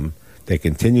income that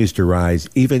continues to rise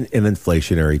even in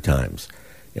inflationary times.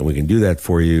 And we can do that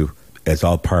for you as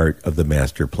all part of the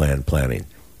master plan planning.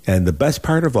 And the best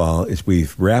part of all is we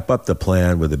wrap up the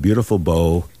plan with a beautiful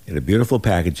bow and a beautiful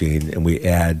packaging, and we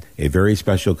add a very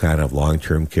special kind of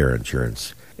long-term care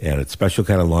insurance and a special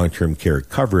kind of long-term care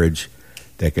coverage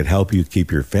that could help you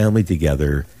keep your family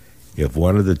together if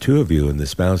one of the two of you in the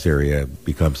spouse area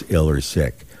becomes ill or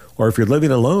sick. Or if you're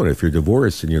living alone, if you're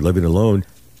divorced and you're living alone,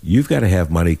 you've got to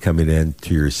have money coming in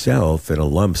to yourself in a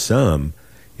lump sum.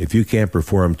 If you can't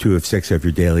perform 2 of 6 of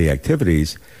your daily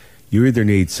activities, you either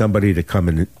need somebody to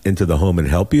come into the home and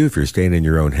help you if you're staying in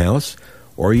your own house,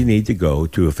 or you need to go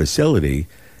to a facility,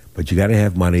 but you got to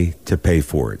have money to pay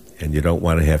for it. And you don't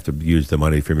want to have to use the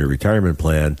money from your retirement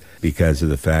plan because of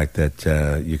the fact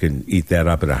that you can eat that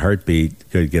up in a heartbeat,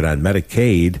 could get on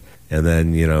Medicaid And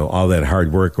then, all that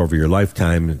hard work over your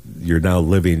lifetime, you're now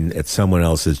living at someone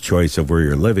else's choice of where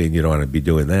you're living. You don't want to be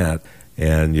doing that.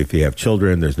 And if you have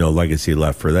children, there's no legacy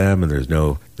left for them, and there's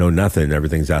no nothing.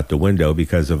 Everything's out the window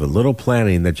because of a little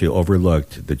planning that you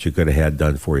overlooked that you could have had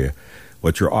done for you.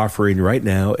 What you're offering right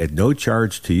now at no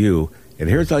charge to you, and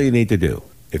here's all you need to do.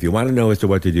 If you want to know as to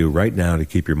what to do right now to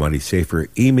keep your money safer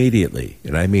immediately,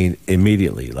 and I mean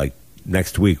immediately, like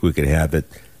next week we could have it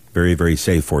very, very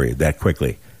safe for you that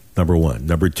quickly. Number one.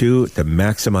 Number two, to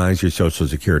maximize your Social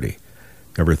Security.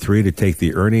 Number three, to take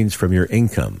the earnings from your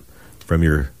income, from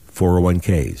your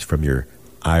 401ks, from your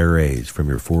IRAs, from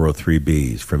your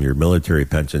 403bs, from your military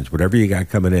pensions, whatever you got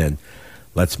coming in.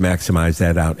 Let's maximize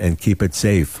that out and keep it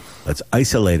safe. Let's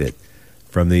isolate it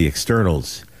from the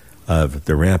externals of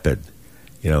the rampant.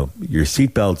 Your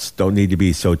seatbelts don't need to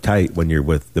be so tight when you're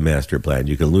with the master plan.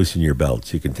 You can loosen your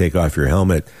belts. You can take off your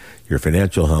helmet, your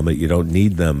financial helmet. You don't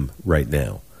need them right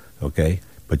now, okay?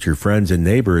 But your friends and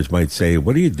neighbors might say,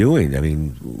 what are you doing? I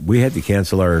mean, we had to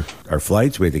cancel our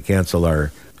flights. We had to cancel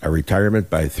our retirement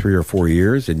by 3 or 4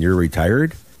 years, and you're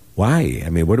retired? Why? I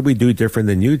mean, what did we do different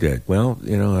than you did? Well,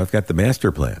 I've got the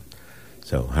master plan.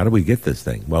 So how do we get this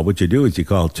thing? Well, what you do is you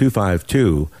call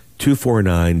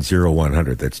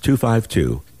 252-249-0100. That's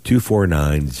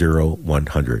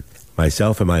 252-249-0100.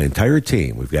 Myself and my entire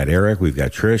team. We've got Eric, we've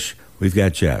got Trish, we've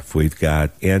got Jeff, we've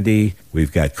got Andy,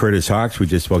 we've got Curtis Hawks. We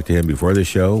just spoke to him before the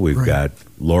show. We've got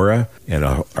Laura and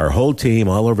our whole team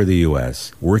all over the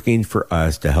U.S. working for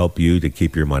us to help you to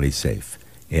keep your money safe.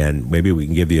 And maybe we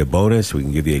can give you a bonus. We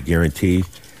can give you a guarantee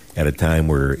at a time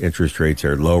where interest rates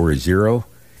are low or zero,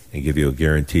 and give you a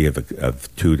guarantee of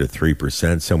 2 to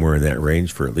 3%, somewhere in that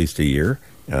range for at least a year.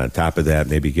 And on top of that,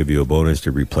 maybe give you a bonus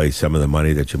to replace some of the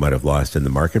money that you might have lost in the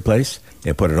marketplace,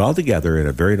 and put it all together in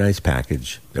a very nice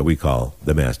package that we call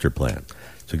the Master Plan.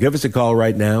 So give us a call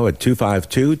right now at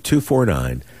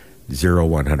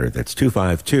 252-249-0100. That's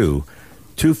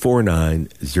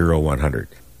 252-249-0100.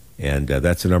 And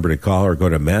that's the number to call, or go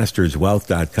to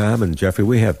masterswealth.com. And Jeffrey,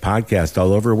 we have podcasts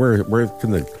all over. Where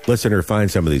can the listener find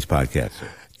some of these podcasts?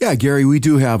 Yeah, Gary, we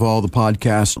do have all the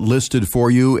podcasts listed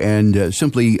for you, and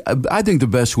simply, I think the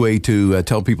best way to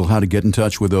tell people how to get in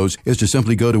touch with those is to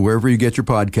simply go to wherever you get your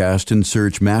podcast and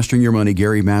search Mastering Your Money,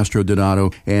 Gary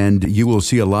Mastrodonato, and you will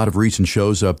see a lot of recent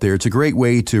shows up there. It's a great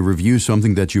way to review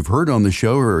something that you've heard on the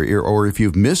show, or if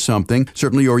you've missed something,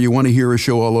 certainly, or you want to hear a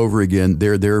show all over again,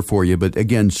 they're there for you. But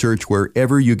again, search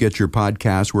wherever you get your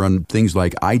podcasts. We're on things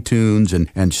like iTunes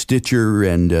and Stitcher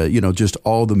and, just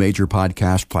all the major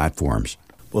podcast platforms.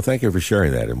 Well, thank you for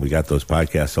sharing that. And we got those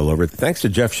podcasts all over. Thanks to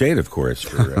Jeff Shade, of course,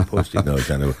 for posting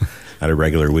those on a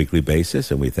regular weekly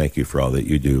basis. And we thank you for all that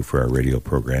you do for our radio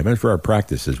program and for our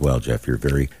practice as well, Jeff. You're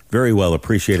very, very well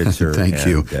appreciated, sir. Thank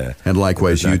you. And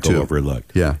likewise, you too.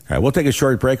 Overlooked. Yeah. All right, we'll take a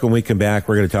short break. When we come back,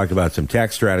 we're going to talk about some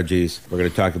tax strategies. We're going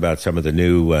to talk about some of the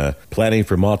new planning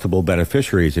for multiple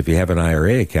beneficiaries. If you have an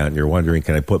IRA account and you're wondering,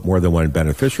 can I put more than one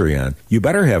beneficiary on? You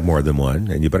better have more than one,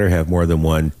 and you better have more than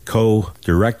one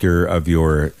co-director of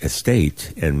your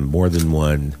estate and more than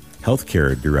one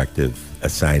healthcare directive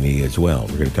assignee as well.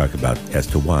 We're going to talk about as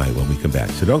to why when we come back.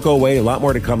 So don't go away. A lot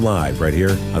more to come live right here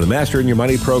on the Mastering Your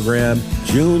Money program,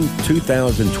 June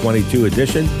 2022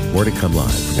 edition. More to come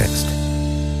live next.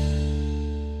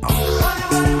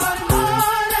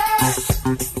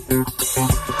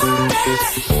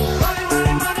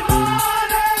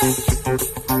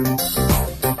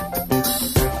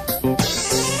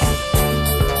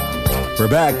 We're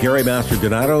back. Gary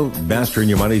Mastrodonato, Mastering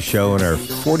Your Money show in our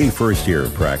 41st year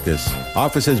of practice.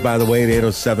 Offices, by the way, at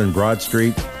 807 Broad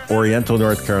Street, Oriental,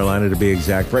 North Carolina, to be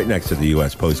exact, right next to the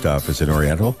U.S. Post Office in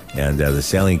Oriental. And the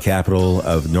sailing capital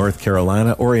of North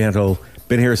Carolina, Oriental.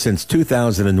 Been here since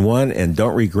 2001 and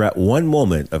don't regret one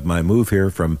moment of my move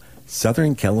here from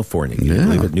Southern California. Can you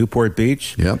believe it? Newport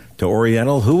Beach to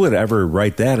Oriental. Who would ever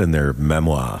write that in their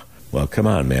memoir? Well, come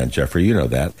on, man, Jeffrey, you know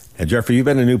that. And Jeffrey, you've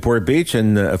been to Newport Beach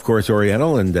and, of course,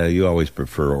 Oriental, and you always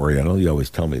prefer Oriental. You always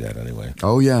tell me that anyway.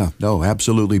 Oh, yeah. No,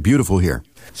 absolutely beautiful here.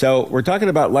 So we're talking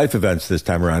about life events this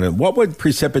time around. And what would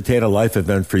precipitate a life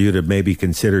event for you to maybe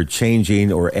consider changing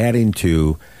or adding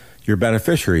to your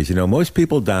beneficiaries? Most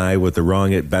people die with the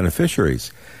wrong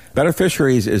beneficiaries.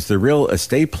 Beneficiaries is the real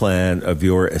estate plan of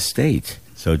your estate.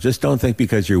 So just don't think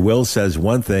because your will says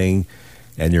one thing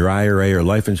and your IRA or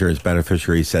life insurance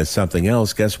beneficiary says something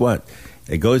else. Guess what?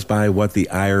 It goes by what the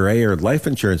IRA or life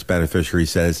insurance beneficiary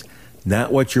says,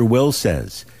 not what your will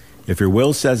says. If your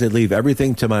will says I'd leave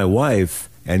everything to my wife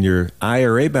and your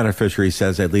IRA beneficiary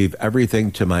says I'd leave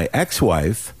everything to my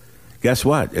ex-wife, guess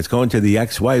what? It's going to the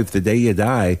ex-wife the day you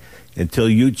die until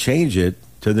you change it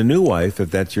to the new wife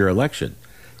if that's your election.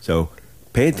 So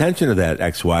pay attention to that,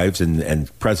 ex-wives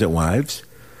and present wives.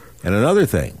 And another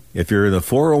thing, if you're in the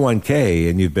 401k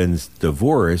and you've been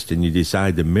divorced and you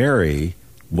decide to marry,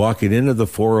 walking into the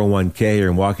 401k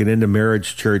and walking into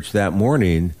marriage church that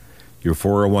morning, your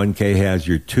 401k has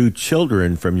your 2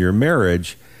 children from your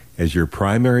marriage as your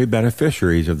primary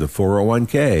beneficiaries of the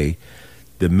 401k.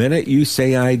 The minute you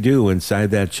say I do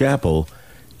inside that chapel,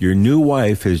 your new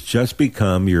wife has just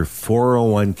become your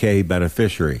 401k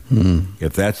beneficiary.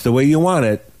 If that's the way you want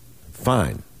it,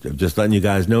 fine. I'm just letting you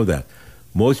guys know that.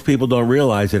 Most people don't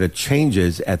realize that it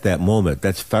changes at that moment.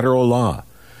 That's federal law.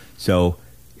 So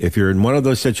if you're in one of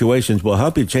those situations, we'll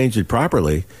help you change it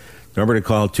properly. Number to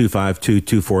call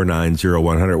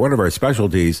 252-249-0100. One of our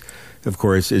specialties, of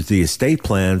course, is the estate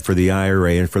plan for the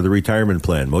IRA and for the retirement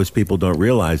plan. Most people don't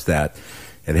realize that.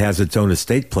 It has its own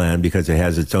estate plan because it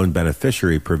has its own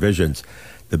beneficiary provisions.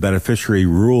 The beneficiary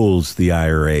rules the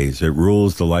IRAs. It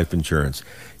rules the life insurance.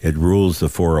 It rules the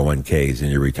 401ks in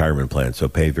your retirement plan. So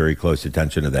pay very close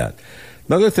attention to that.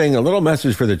 Another thing, a little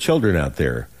message for the children out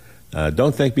there.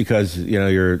 Don't think because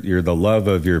you're the love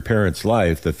of your parents'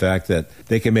 life, the fact that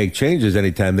they can make changes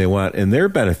anytime they want in their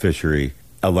beneficiary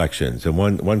elections. And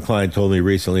one client told me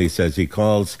recently, he says he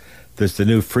calls this the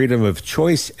new Freedom of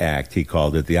Choice Act. He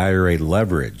called it the IRA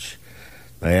leverage.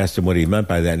 I asked him what he meant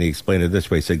by that, and he explained it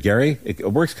this way. He said, Gary,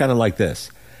 it works kind of like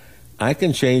this. I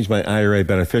can change my IRA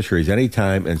beneficiaries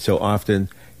anytime and so often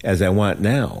as I want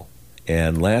now.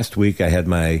 And last week I had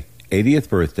my 80th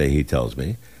birthday, he tells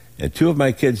me, and 2 of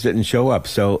my kids didn't show up.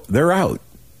 So they're out.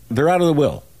 They're out of the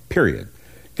will, period.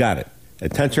 Got it.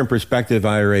 Attention prospective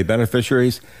IRA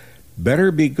beneficiaries,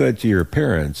 better be good to your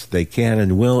parents. They can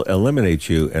and will eliminate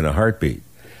you in a heartbeat.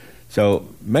 So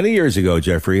many years ago,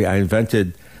 Jeffrey, I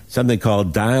invented something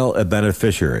called Dial a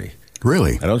Beneficiary.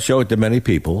 Really? I don't show it to many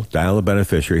people. Dial a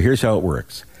Beneficiary. Here's how it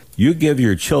works. You give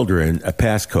your children a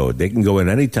passcode. They can go in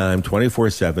anytime,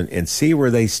 24/7, and see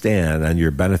where they stand on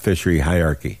your beneficiary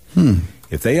hierarchy.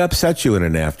 If they upset you in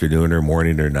an afternoon or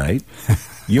morning or night,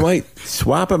 you might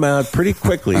swap them out pretty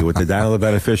quickly with the Dial a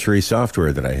Beneficiary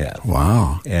software that I have.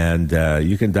 Wow. And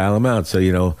you can dial them out.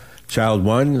 So, child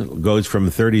 1 goes from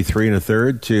 33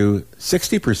 1/3 to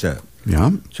 60%.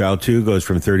 Yeah. Child 2 goes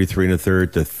from 33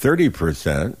 1/3 to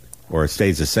 30%, or it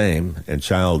stays the same. And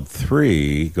child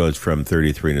 3 goes from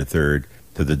 33 1/3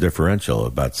 to the differential,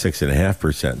 about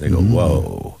 6.5%. They go,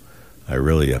 whoa, I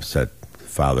really upset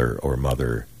father or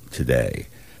mother today.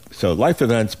 So life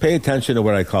events, pay attention to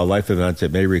what I call life events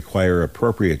that may require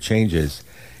appropriate changes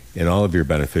in all of your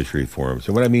beneficiary forms.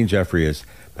 And what I mean, Jeffrey, is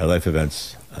by life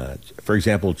events, for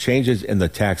example, changes in the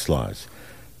tax laws.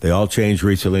 They all changed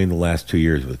recently in the last 2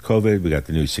 years with COVID. We got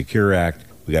the new Secure Act.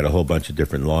 We got a whole bunch of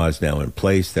different laws now in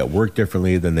place that work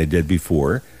differently than they did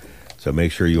before. So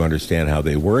make sure you understand how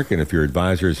they work. And if your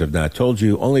advisors have not told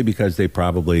you, only because they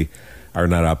probably are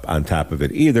not up on top of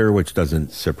it either, which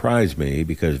doesn't surprise me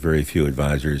because very few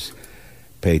advisors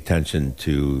pay attention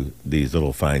to these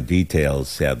little fine details,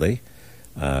 sadly.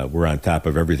 We're on top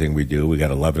of everything we do. We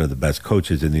got 11 of the best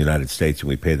coaches in the United States, and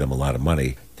we pay them a lot of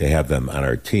money to have them on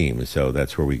our team. So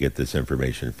that's where we get this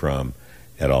information from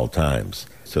at all times.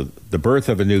 So the birth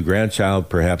of a new grandchild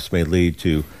perhaps may lead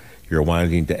to your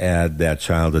wanting to add that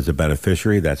child as a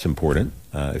beneficiary. That's important.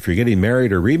 If you're getting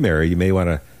married or remarried, you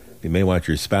may want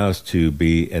your spouse to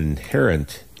be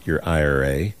inherent your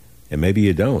IRA, and maybe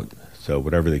you don't. So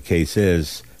whatever the case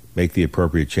is, make the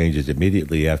appropriate changes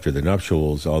immediately after the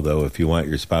nuptials, although if you want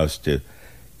your spouse to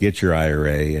get your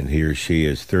IRA and he or she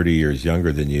is 30 years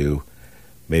younger than you,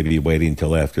 maybe waiting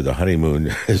until after the honeymoon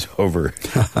is over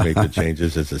to make the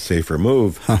changes. It's a safer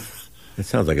move. It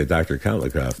sounds like a Dr.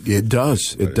 Koutlikov. It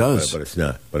does. It does. But it's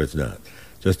not. But it's not.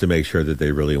 Just to make sure that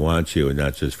they really want you and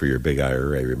not just for your big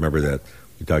IRA. Remember that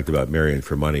we talked about marrying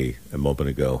for money a moment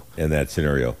ago in that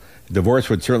scenario. Divorce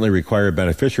would certainly require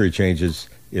beneficiary changes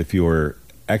if your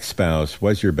ex-spouse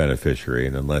was your beneficiary,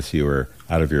 and unless you were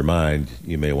out of your mind,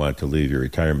 you may want to leave your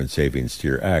retirement savings to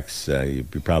your ex. You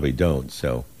probably don't,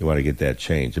 so you want to get that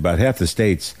changed. About half the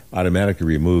states automatically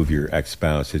remove your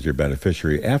ex-spouse as your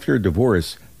beneficiary after a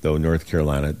divorce, though North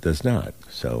Carolina does not.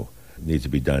 So it needs to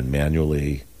be done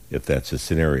manually if that's a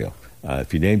scenario.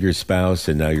 If you named your spouse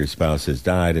and now your spouse has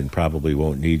died and probably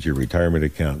won't need your retirement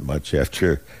account much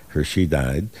after she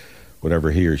died,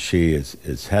 whatever he or she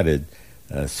is headed.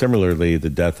 Similarly, the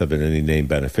death of any named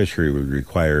beneficiary would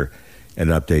require an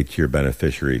update to your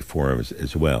beneficiary forms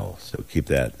as well. So keep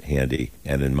that handy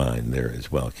and in mind there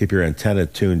as well. Keep your antenna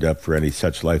tuned up for any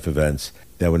such life events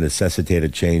that would necessitate a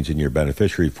change in your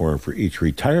beneficiary form for each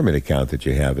retirement account that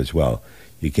you have as well.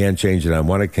 You can't change it on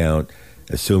one account,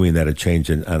 assuming that a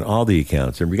change on all the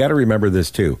accounts. And we got to remember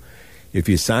this too. if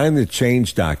you sign the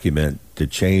change document to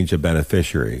change a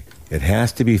beneficiary, it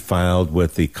has to be filed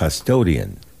with the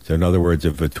custodian. So in other words,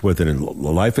 if it's with a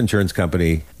life insurance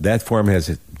company, that form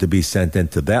has to be sent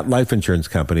into that life insurance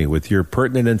company with your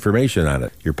pertinent information on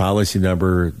it. Your policy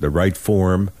number, the right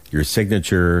form, your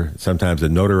signature, sometimes a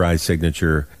notarized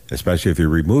signature, especially if you're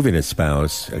removing a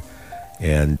spouse.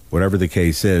 And whatever the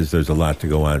case is, there's a lot to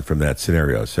go on from that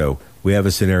scenario. So we have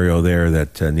a scenario there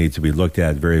that needs to be looked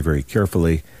at very, very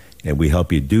carefully, and we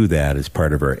help you do that as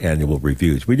part of our annual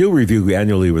reviews. We do review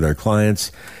annually with our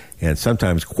clients, and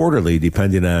sometimes quarterly,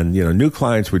 depending on, new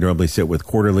clients we normally sit with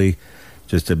quarterly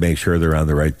just to make sure they're on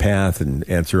the right path and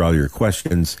answer all your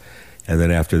questions. And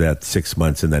then after that, 6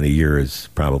 months and then a year is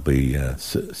probably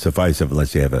suffice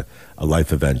unless you have a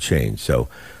life event change. So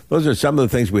those are some of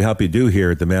the things we help you do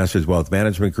here at the Masters Wealth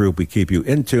Management Group. We keep you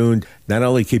in tune, not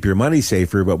only keep your money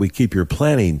safer, but we keep your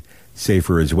planning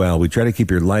safer as well. We try to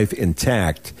keep your life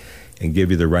intact and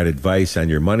give you the right advice on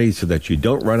your money so that you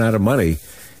don't run out of money.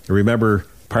 And remember,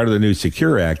 part of the new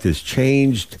Secure Act has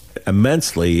changed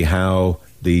immensely how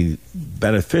the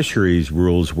beneficiaries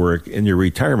rules work in your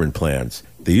retirement plans.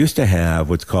 They used to have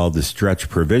what's called the stretch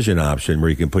provision option, where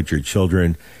you can put your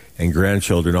children and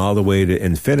grandchildren all the way to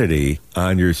infinity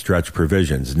on your stretch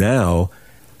provisions. Now,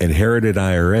 inherited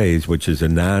IRAs, which is a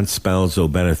non-spousal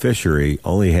beneficiary,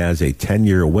 only has a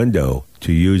 10-year window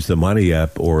to use the money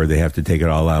up, or they have to take it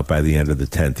all out by the end of the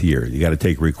 10th year. You got to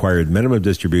take required minimum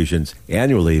distributions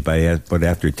annually, but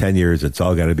after 10 years, it's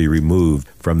all got to be removed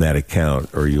from that account,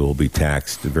 or you will be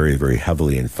taxed very, very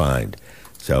heavily and fined.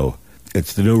 So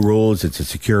it's the new rules. It's a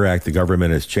Secure Act. The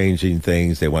government is changing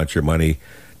things. They want your money.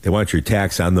 They want your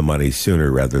tax on the money sooner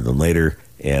rather than later,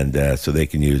 and so they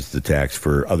can use the tax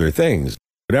for other things.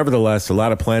 But nevertheless, a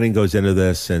lot of planning goes into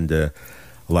this, and a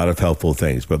lot of helpful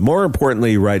things. But more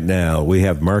importantly, right now, we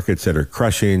have markets that are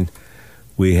crushing.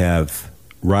 We have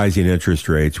rising interest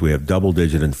rates. We have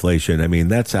double-digit inflation. I mean,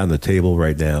 that's on the table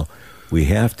right now. We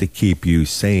have to keep you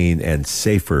sane and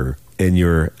safer in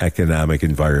your economic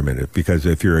environment, because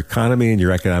if your economy and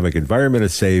your economic environment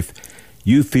is safe,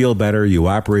 you feel better, you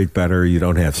operate better, you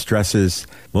don't have stresses.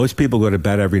 Most people go to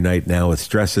bed every night now with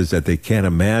stresses that they can't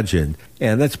imagine,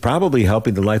 and that's probably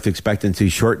helping the life expectancy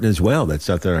shorten as well. That's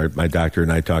something my doctor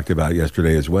and I talked about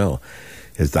yesterday as well,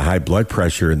 is the high blood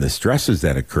pressure and the stresses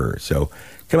that occur. So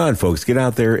come on, folks, get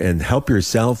out there and help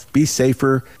yourself, be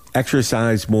safer,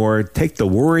 exercise more, take the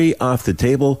worry off the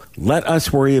table. Let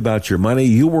us worry about your money.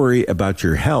 You worry about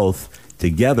your health.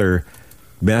 Together,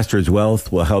 Masters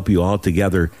Wealth will help you all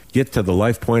together get to the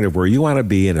life point of where you want to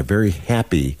be in a very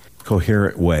happy,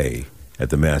 coherent way at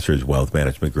the Masters Wealth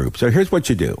Management Group. So here's what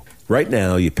you do. Right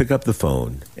now, you pick up the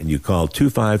phone and you call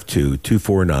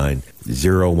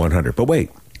 252-249-0100. But wait,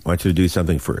 I want you to do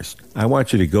something first. I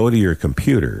want you to go to your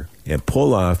computer and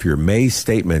pull off your May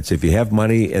statements. If you have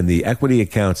money in the equity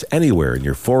accounts anywhere, in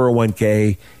your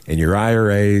 401k, in your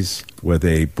IRAs, with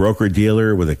a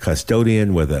broker-dealer, with a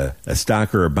custodian, with a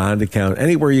stock or a bond account,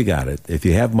 anywhere you got it. If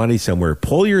you have money somewhere,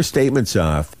 pull your statements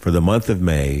off for the month of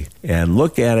May and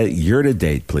look at it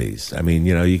year-to-date, please. I mean,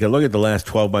 you can look at the last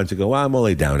 12 months and go, well, I'm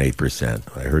only down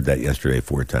 8%. I heard that yesterday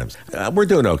 4 times. We're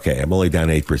doing okay. I'm only down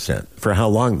 8%. For how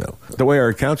long, though? The way our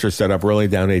accounts are set up, we're only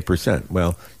down 8%.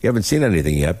 Well, you haven't seen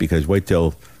anything yet, because wait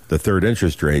till the third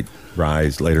interest rate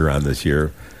rise later on this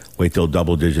year. Wait till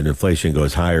double-digit inflation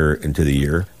goes higher into the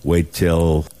year. Wait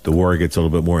till the war gets a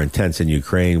little bit more intense in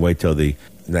Ukraine. Wait till the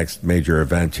next major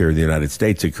event here in the United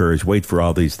States occurs. Wait for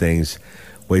all these things.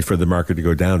 Wait for the market to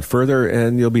go down further,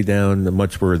 and you'll be down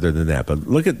much further than that. But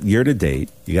look at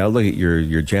year-to-date. You got to look at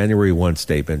your January 1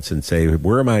 statements and say,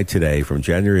 where am I today from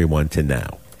January 1 to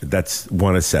now? That's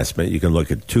one assessment. You can look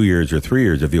at 2 years or 3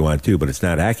 years if you want to, but it's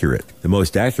not accurate. The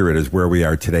most accurate is where we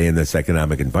are today in this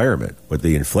economic environment with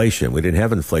the inflation. We didn't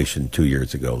have inflation 2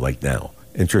 years ago like now.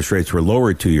 Interest rates were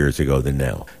lower 2 years ago than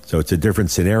now. So it's a different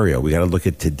scenario. We got to look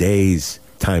at today's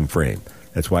time frame.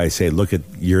 That's why I say look at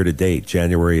year to date.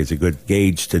 January is a good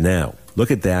gauge to now. Look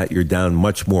at that. You're down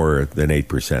much more than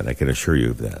 8%. I can assure you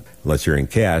of that. Unless you're in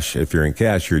cash. If you're in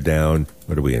cash, you're down,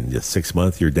 what are we in, just 6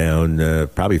 months? You're down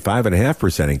probably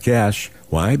 5.5% in cash.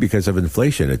 Why? Because of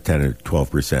inflation at 10 or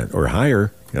 12% or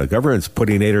higher. The government's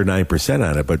putting 8 or 9%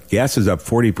 on it, but gas is up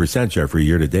 40%, Jeffrey,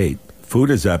 year to date. Food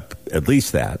is up at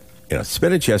least that.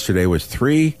 Spinach yesterday was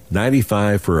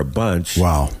 $3.95 for a bunch.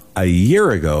 Wow. A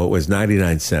year ago, it was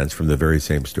 99 cents from the very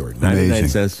same store. 99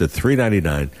 cents to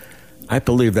 $3.99. I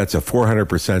believe that's a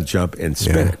 400% jump in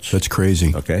spinach. Yeah, that's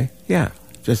crazy. Okay? Yeah.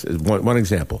 Just one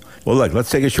example. Well, look, let's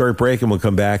take a short break, and we'll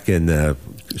come back and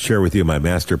share with you my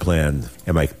master plan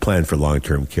and my plan for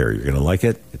long-term care. You're going to like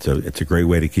it. It's a great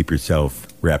way to keep yourself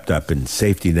wrapped up in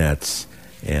safety nets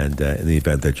And in the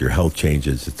event that your health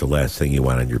changes, it's the last thing you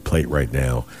want on your plate right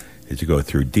now is to go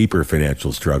through deeper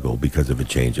financial struggle because of a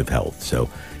change of health. So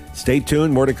stay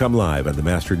tuned. More to come live on the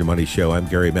Master Your Money Show. I'm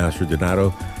Gary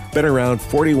Masterdonato. Been around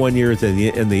 41 years in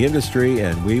the industry,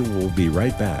 and we will be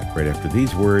right back right after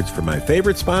these words from my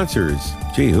favorite sponsors.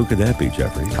 Gee, who could that be,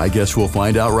 Jeffrey? I guess we'll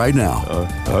find out right now.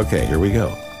 Okay, here we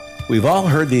go. We've all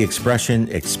heard the expression,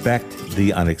 expect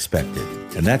the unexpected.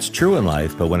 And that's true in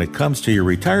life, but when it comes to your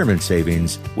retirement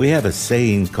savings, we have a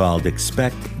saying called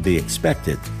expect the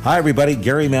expected. Hi, everybody.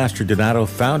 Gary Masterdonato,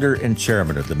 founder and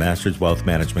chairman of the Masters Wealth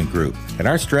Management Group. And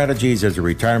our strategies as a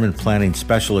retirement planning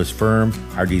specialist firm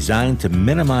are designed to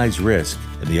minimize risk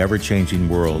in the ever-changing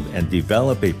world and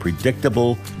develop a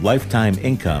predictable lifetime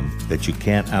income that you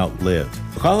can't outlive.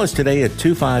 Call us today at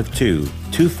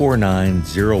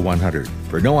 252-249-0100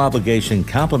 for no obligation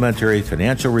complimentary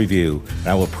financial review, and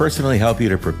I will personally help you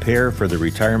to prepare for the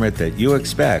retirement that you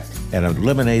expect and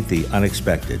eliminate the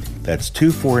unexpected. That's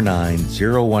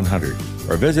 249-0100,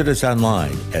 or visit us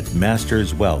online at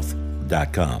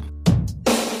masterswealth.com.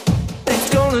 It's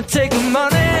gonna take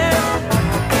money, a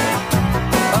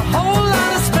whole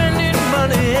lot of spending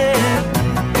money.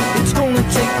 It's gonna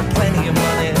take plenty of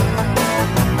money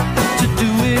to do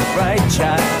it right,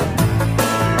 child.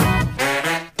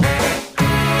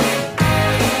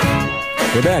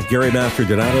 We're back. Gary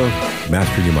Masterdonato,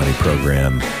 Master Your Money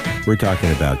program. We're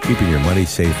talking about keeping your money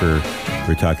safer.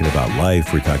 We're talking about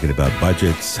life. We're talking about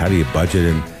budgets. How do you budget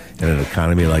in an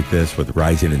economy like this with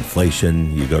rising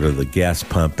inflation? You go to the gas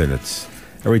pump and it's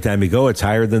every time you go, it's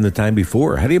higher than the time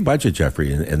before. How do you budget,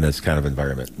 Jeffrey, in this kind of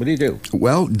environment? What do you do?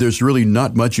 Well, there's really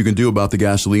not much you can do about the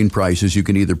gasoline prices. You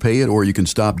can either pay it or you can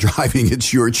stop driving.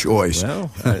 It's your choice. Well,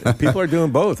 people are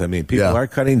doing both. I mean, people are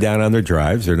cutting down on their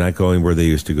drives. They're not going where they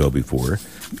used to go before.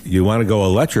 You want to go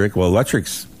electric. Well,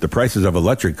 the prices of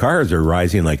electric cars are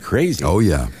rising like crazy. Oh,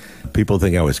 yeah. People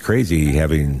think I was crazy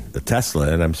having the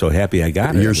Tesla, and I'm so happy I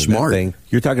got it. You're smart.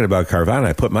 You're talking about Carvana.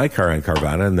 I put my car on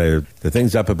Carvana, and the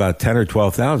thing's up about $10,000 or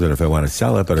 $12,000 if I want to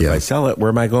sell it. But if I sell it, where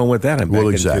am I going with that? I'm back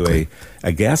into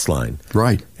a gas line.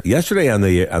 Right. Yesterday on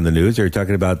the news, they were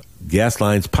talking about gas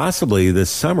lines possibly this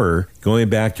summer going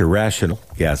back to rational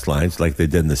gas lines like they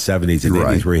did in the 70s and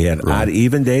 80s where you had odd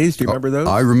even days. Do you remember those?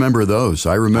 I remember those.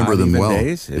 I remember them well.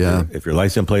 Days? If your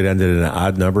license plate ended in an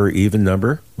odd number, even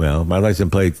number, well, my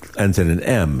license plate ends in an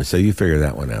M, so you figure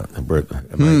that one out. Am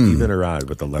I even or odd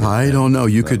with the letter? I don't know.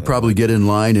 You could probably get in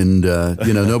line and,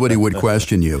 nobody would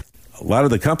question you. A lot of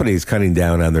the companies cutting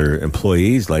down on their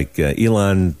employees, like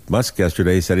Elon Musk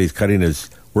yesterday said he's cutting his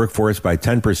workforce by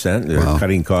 10%. They're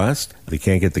cutting costs. They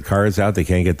can't get the cars out. They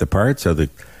can't get the parts. So the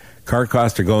car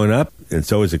costs are going up, and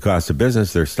so is the cost of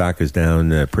business. Their stock is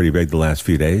down pretty big the last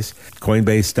few days.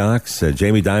 Coinbase stocks.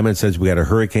 Jamie Dimon says we got a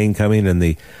hurricane coming in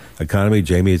the economy.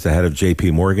 Jamie is the head of J.P.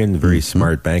 Morgan, a very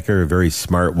smart banker, a very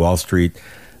smart Wall Street,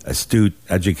 astute,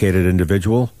 educated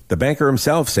individual. The banker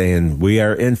himself saying we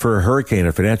are in for a hurricane,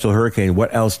 a financial hurricane.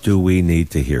 What else do we need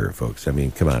to hear, folks? I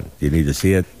mean, come on. You need to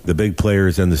see it. The big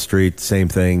players in the street, same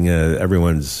thing.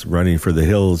 Everyone's running for the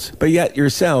hills. But yet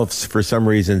yourselves, for some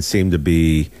reason, seem to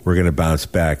be, we're going to bounce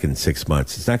back in 6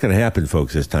 months. It's not going to happen,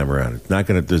 folks, this time around. It's not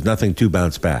going to. There's nothing to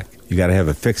bounce back. You got to have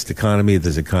a fixed economy.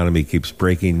 This economy keeps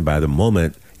breaking by the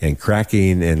moment and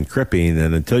cracking and cripping.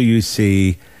 And until you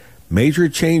see major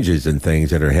changes in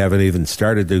things that haven't even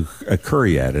started to occur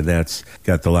yet, and that's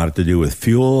got a lot to do with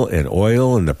fuel and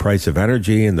oil and the price of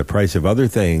energy and the price of other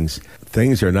things.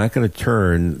 Things are not going to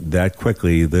turn that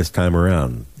quickly this time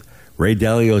around. Ray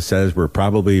Dalio says we're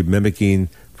probably mimicking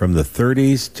from the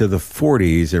 30s to the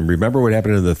 40s, and remember what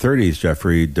happened in the 30s,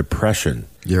 Jeffrey? Depression.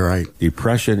 You're right.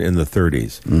 Depression in the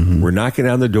 30s. Mm-hmm. We're knocking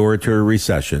on the door to a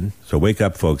recession, so wake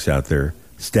up, folks out there.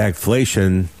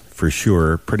 Stagflation, for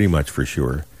sure, pretty much for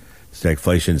sure.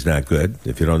 Stagflation's not good.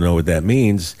 If you don't know what that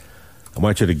means, I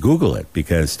want you to Google it,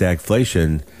 because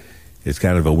stagflation is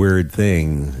kind of a weird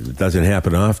thing. It doesn't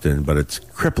happen often, but it's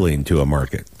crippling to a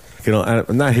market.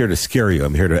 I'm not here to scare you.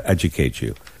 I'm here to educate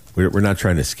you. We're not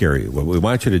trying to scare you. What we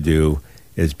want you to do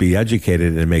is be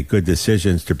educated and make good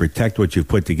decisions to protect what you've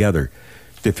put together.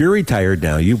 If you're retired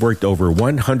now, you've worked over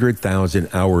 100,000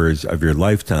 hours of your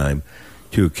lifetime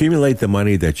to accumulate the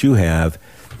money that you have.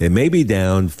 It may be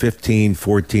down 15,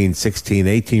 14, 16,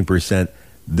 18%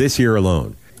 this year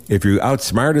alone. If you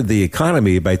outsmarted the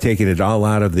economy by taking it all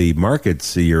out of the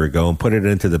markets a year ago and put it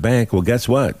into the bank, well, guess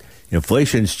what?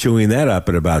 Inflation's chewing that up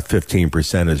at about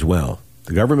 15% as well.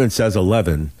 The government says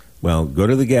 11. Well, go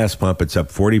to the gas pump. It's up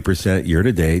 40% year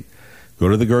to date. Go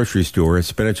to the grocery store.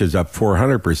 Spinach is up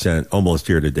 400% almost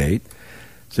year to date.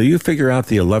 So you figure out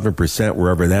the 11%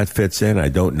 wherever that fits in. I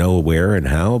don't know where and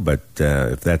how, but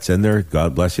if that's in there,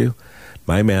 God bless you.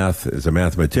 My math, as a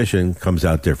mathematician, comes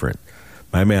out different.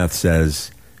 My math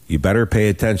says, you better pay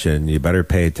attention. You better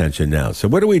pay attention now. So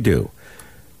what do?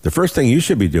 The first thing you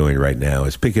should be doing right now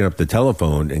is picking up the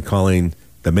telephone and calling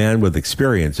the man with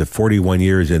experience of 41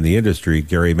 years in the industry,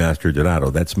 Gary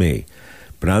Mastrodonato. That's me.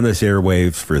 But on this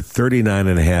airwaves for 39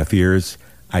 and a half years,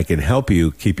 I can help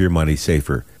you keep your money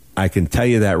safer. I can tell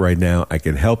you that right now. I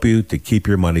can help you to keep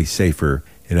your money safer,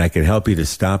 and I can help you to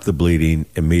stop the bleeding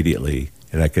immediately.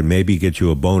 And I can maybe get you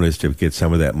a bonus to get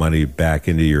some of that money back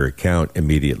into your account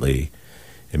immediately,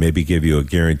 and maybe give you a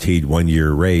guaranteed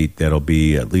 1-year rate that'll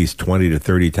be at least 20 to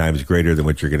 30 times greater than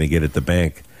what you're going to get at the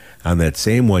bank on that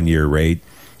same 1-year rate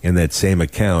in that same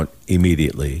account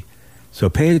immediately. So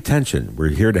pay attention.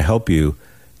 We're here to help you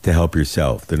to help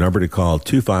yourself. The number to call,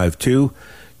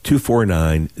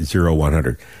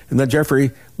 252-249-0100. And then,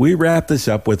 Jeffrey, we wrap this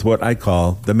up with what I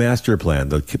call the master plan,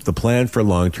 the plan for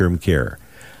long-term care.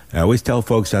 I always tell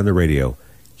folks on the radio,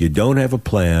 you don't have a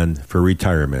plan for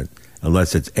retirement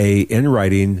unless it's A, in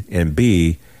writing, and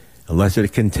B, unless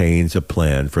it contains a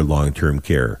plan for long-term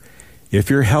care. If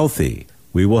you're healthy,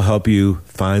 we will help you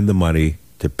find the money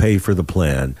to pay for the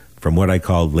plan from what I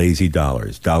call lazy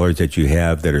dollars, dollars that you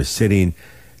have that are sitting,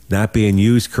 not being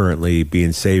used currently,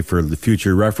 being saved for the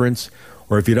future reference,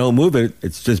 or if you don't move it,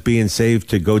 it's just being saved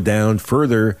to go down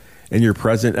further in your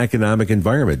present economic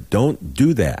environment. Don't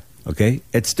do that, okay?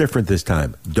 It's different this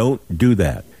time. Don't do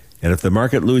that. And if the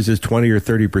market loses 20 or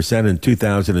 30% in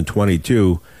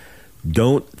 2022,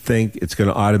 don't think it's going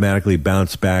to automatically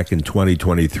bounce back in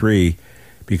 2023,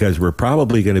 because we're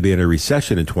probably going to be in a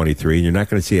recession in 23, and you're not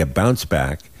going to see a bounce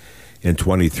back in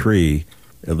 23,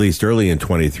 at least early in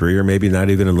 23, or maybe not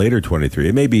even in later 23.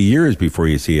 It may be years before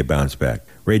you see a bounce back.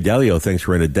 Ray Dalio thinks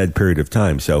we're in a dead period of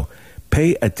time. So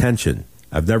pay attention.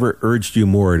 I've never urged you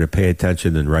more to pay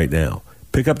attention than right now.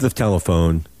 Pick up the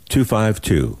telephone,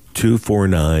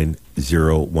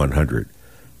 252-249-0100.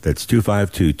 That's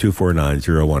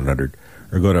 252-249-0100.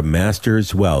 Or go to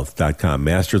masterswealth.com.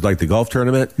 Masters like the golf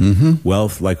tournament.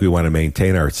 Wealth like we want to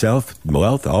maintain ourselves.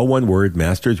 Wealth, all one word,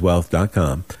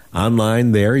 masterswealth.com.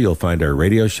 Online there, you'll find our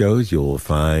radio shows. You'll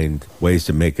find ways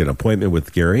to make an appointment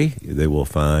with Gary. They will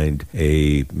find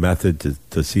a method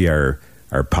to see our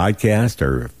podcast,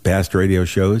 our past radio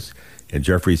shows. And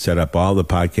Jeffrey set up all the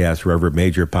podcasts wherever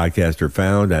major podcasts are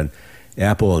found on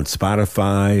Apple and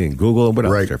Spotify and Google and what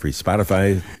else, Jeffrey?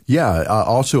 Spotify? Yeah.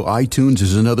 Also, iTunes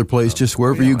is another place, just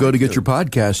wherever you go to get your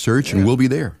podcast search, and we'll be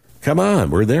there. Come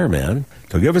on. We're there, man.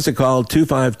 So give us a call,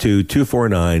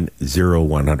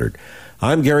 252-249-0100.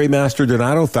 I'm Gary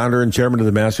Mastrodonato, founder and chairman of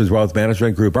the Masters Wealth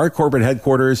Management Group. Our corporate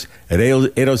headquarters at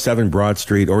 807 Broad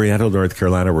Street, Oriental, North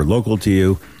Carolina. We're local to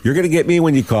you. You're going to get me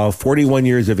when you call. 41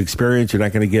 years of experience. You're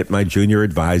not going to get my junior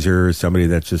advisor or somebody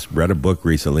that's just read a book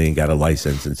recently and got a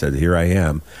license and said, here I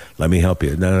am. Let me help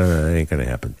you. No, that ain't going to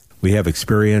happen. We have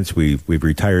experience. We've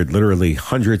retired literally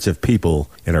hundreds of people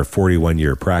in our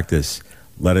 41-year practice.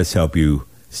 Let us help you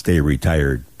stay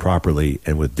retired properly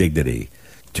and with dignity.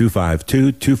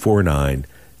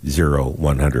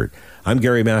 252-249-0100. I'm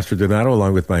Gary Mastrodonato,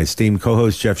 along with my esteemed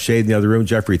co-host, Jeff Shade, in the other room.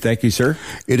 Jeffrey, thank you, sir.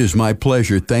 It is my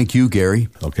pleasure. Thank you, Gary.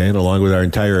 Okay, and along with our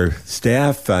entire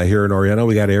staff here in Oriental,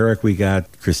 we got Eric, we got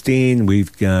Christine,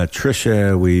 we've got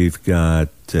Tricia, we've got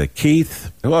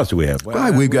Keith. Who else do we have?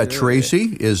 Well, we've got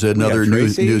Tracy is another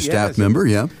new staff member,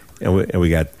 yeah. And we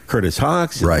got Curtis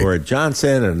Hawks and Laura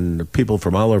Johnson and people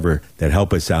from all over that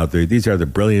help us out there. These are the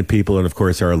brilliant people. And, of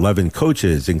course, our 11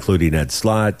 coaches, including Ed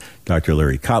Slott, Dr.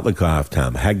 Larry Kotlikoff,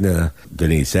 Tom Hegna,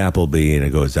 Denise Appleby, and it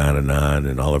goes on,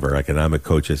 and all of our economic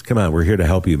coaches. Come on, we're here to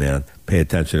help you, man. Pay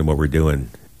attention to what we're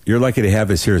doing. You're lucky to have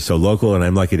us here so local, and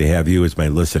I'm lucky to have you as my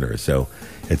listener. So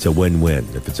it's a win-win.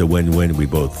 If it's a win-win, we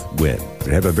both win. But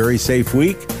have a very safe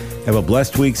week. Have a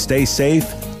blessed week. Stay safe.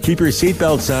 Keep your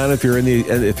seatbelts on if you're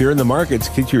in the markets.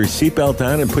 Keep your seatbelt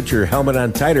on and put your helmet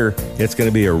on tighter. It's going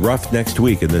to be a rough next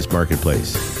week in this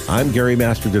marketplace. I'm Gary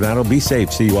Mastrodonato. Be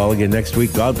safe. See you all again next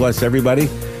week. God bless everybody.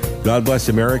 God bless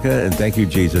America. And thank you,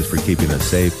 Jesus, for keeping us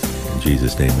safe. In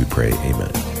Jesus' name we pray.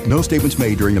 Amen. No statements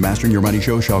made during the Mastering Your Money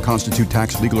show shall constitute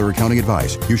tax, legal, or accounting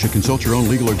advice. You should consult your own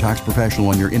legal or tax professional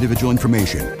on your individual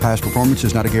information. Past performance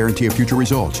is not a guarantee of future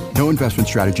results. No investment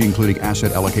strategy, including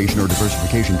asset allocation or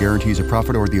diversification, guarantees a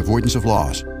profit or the avoidance of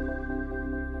loss.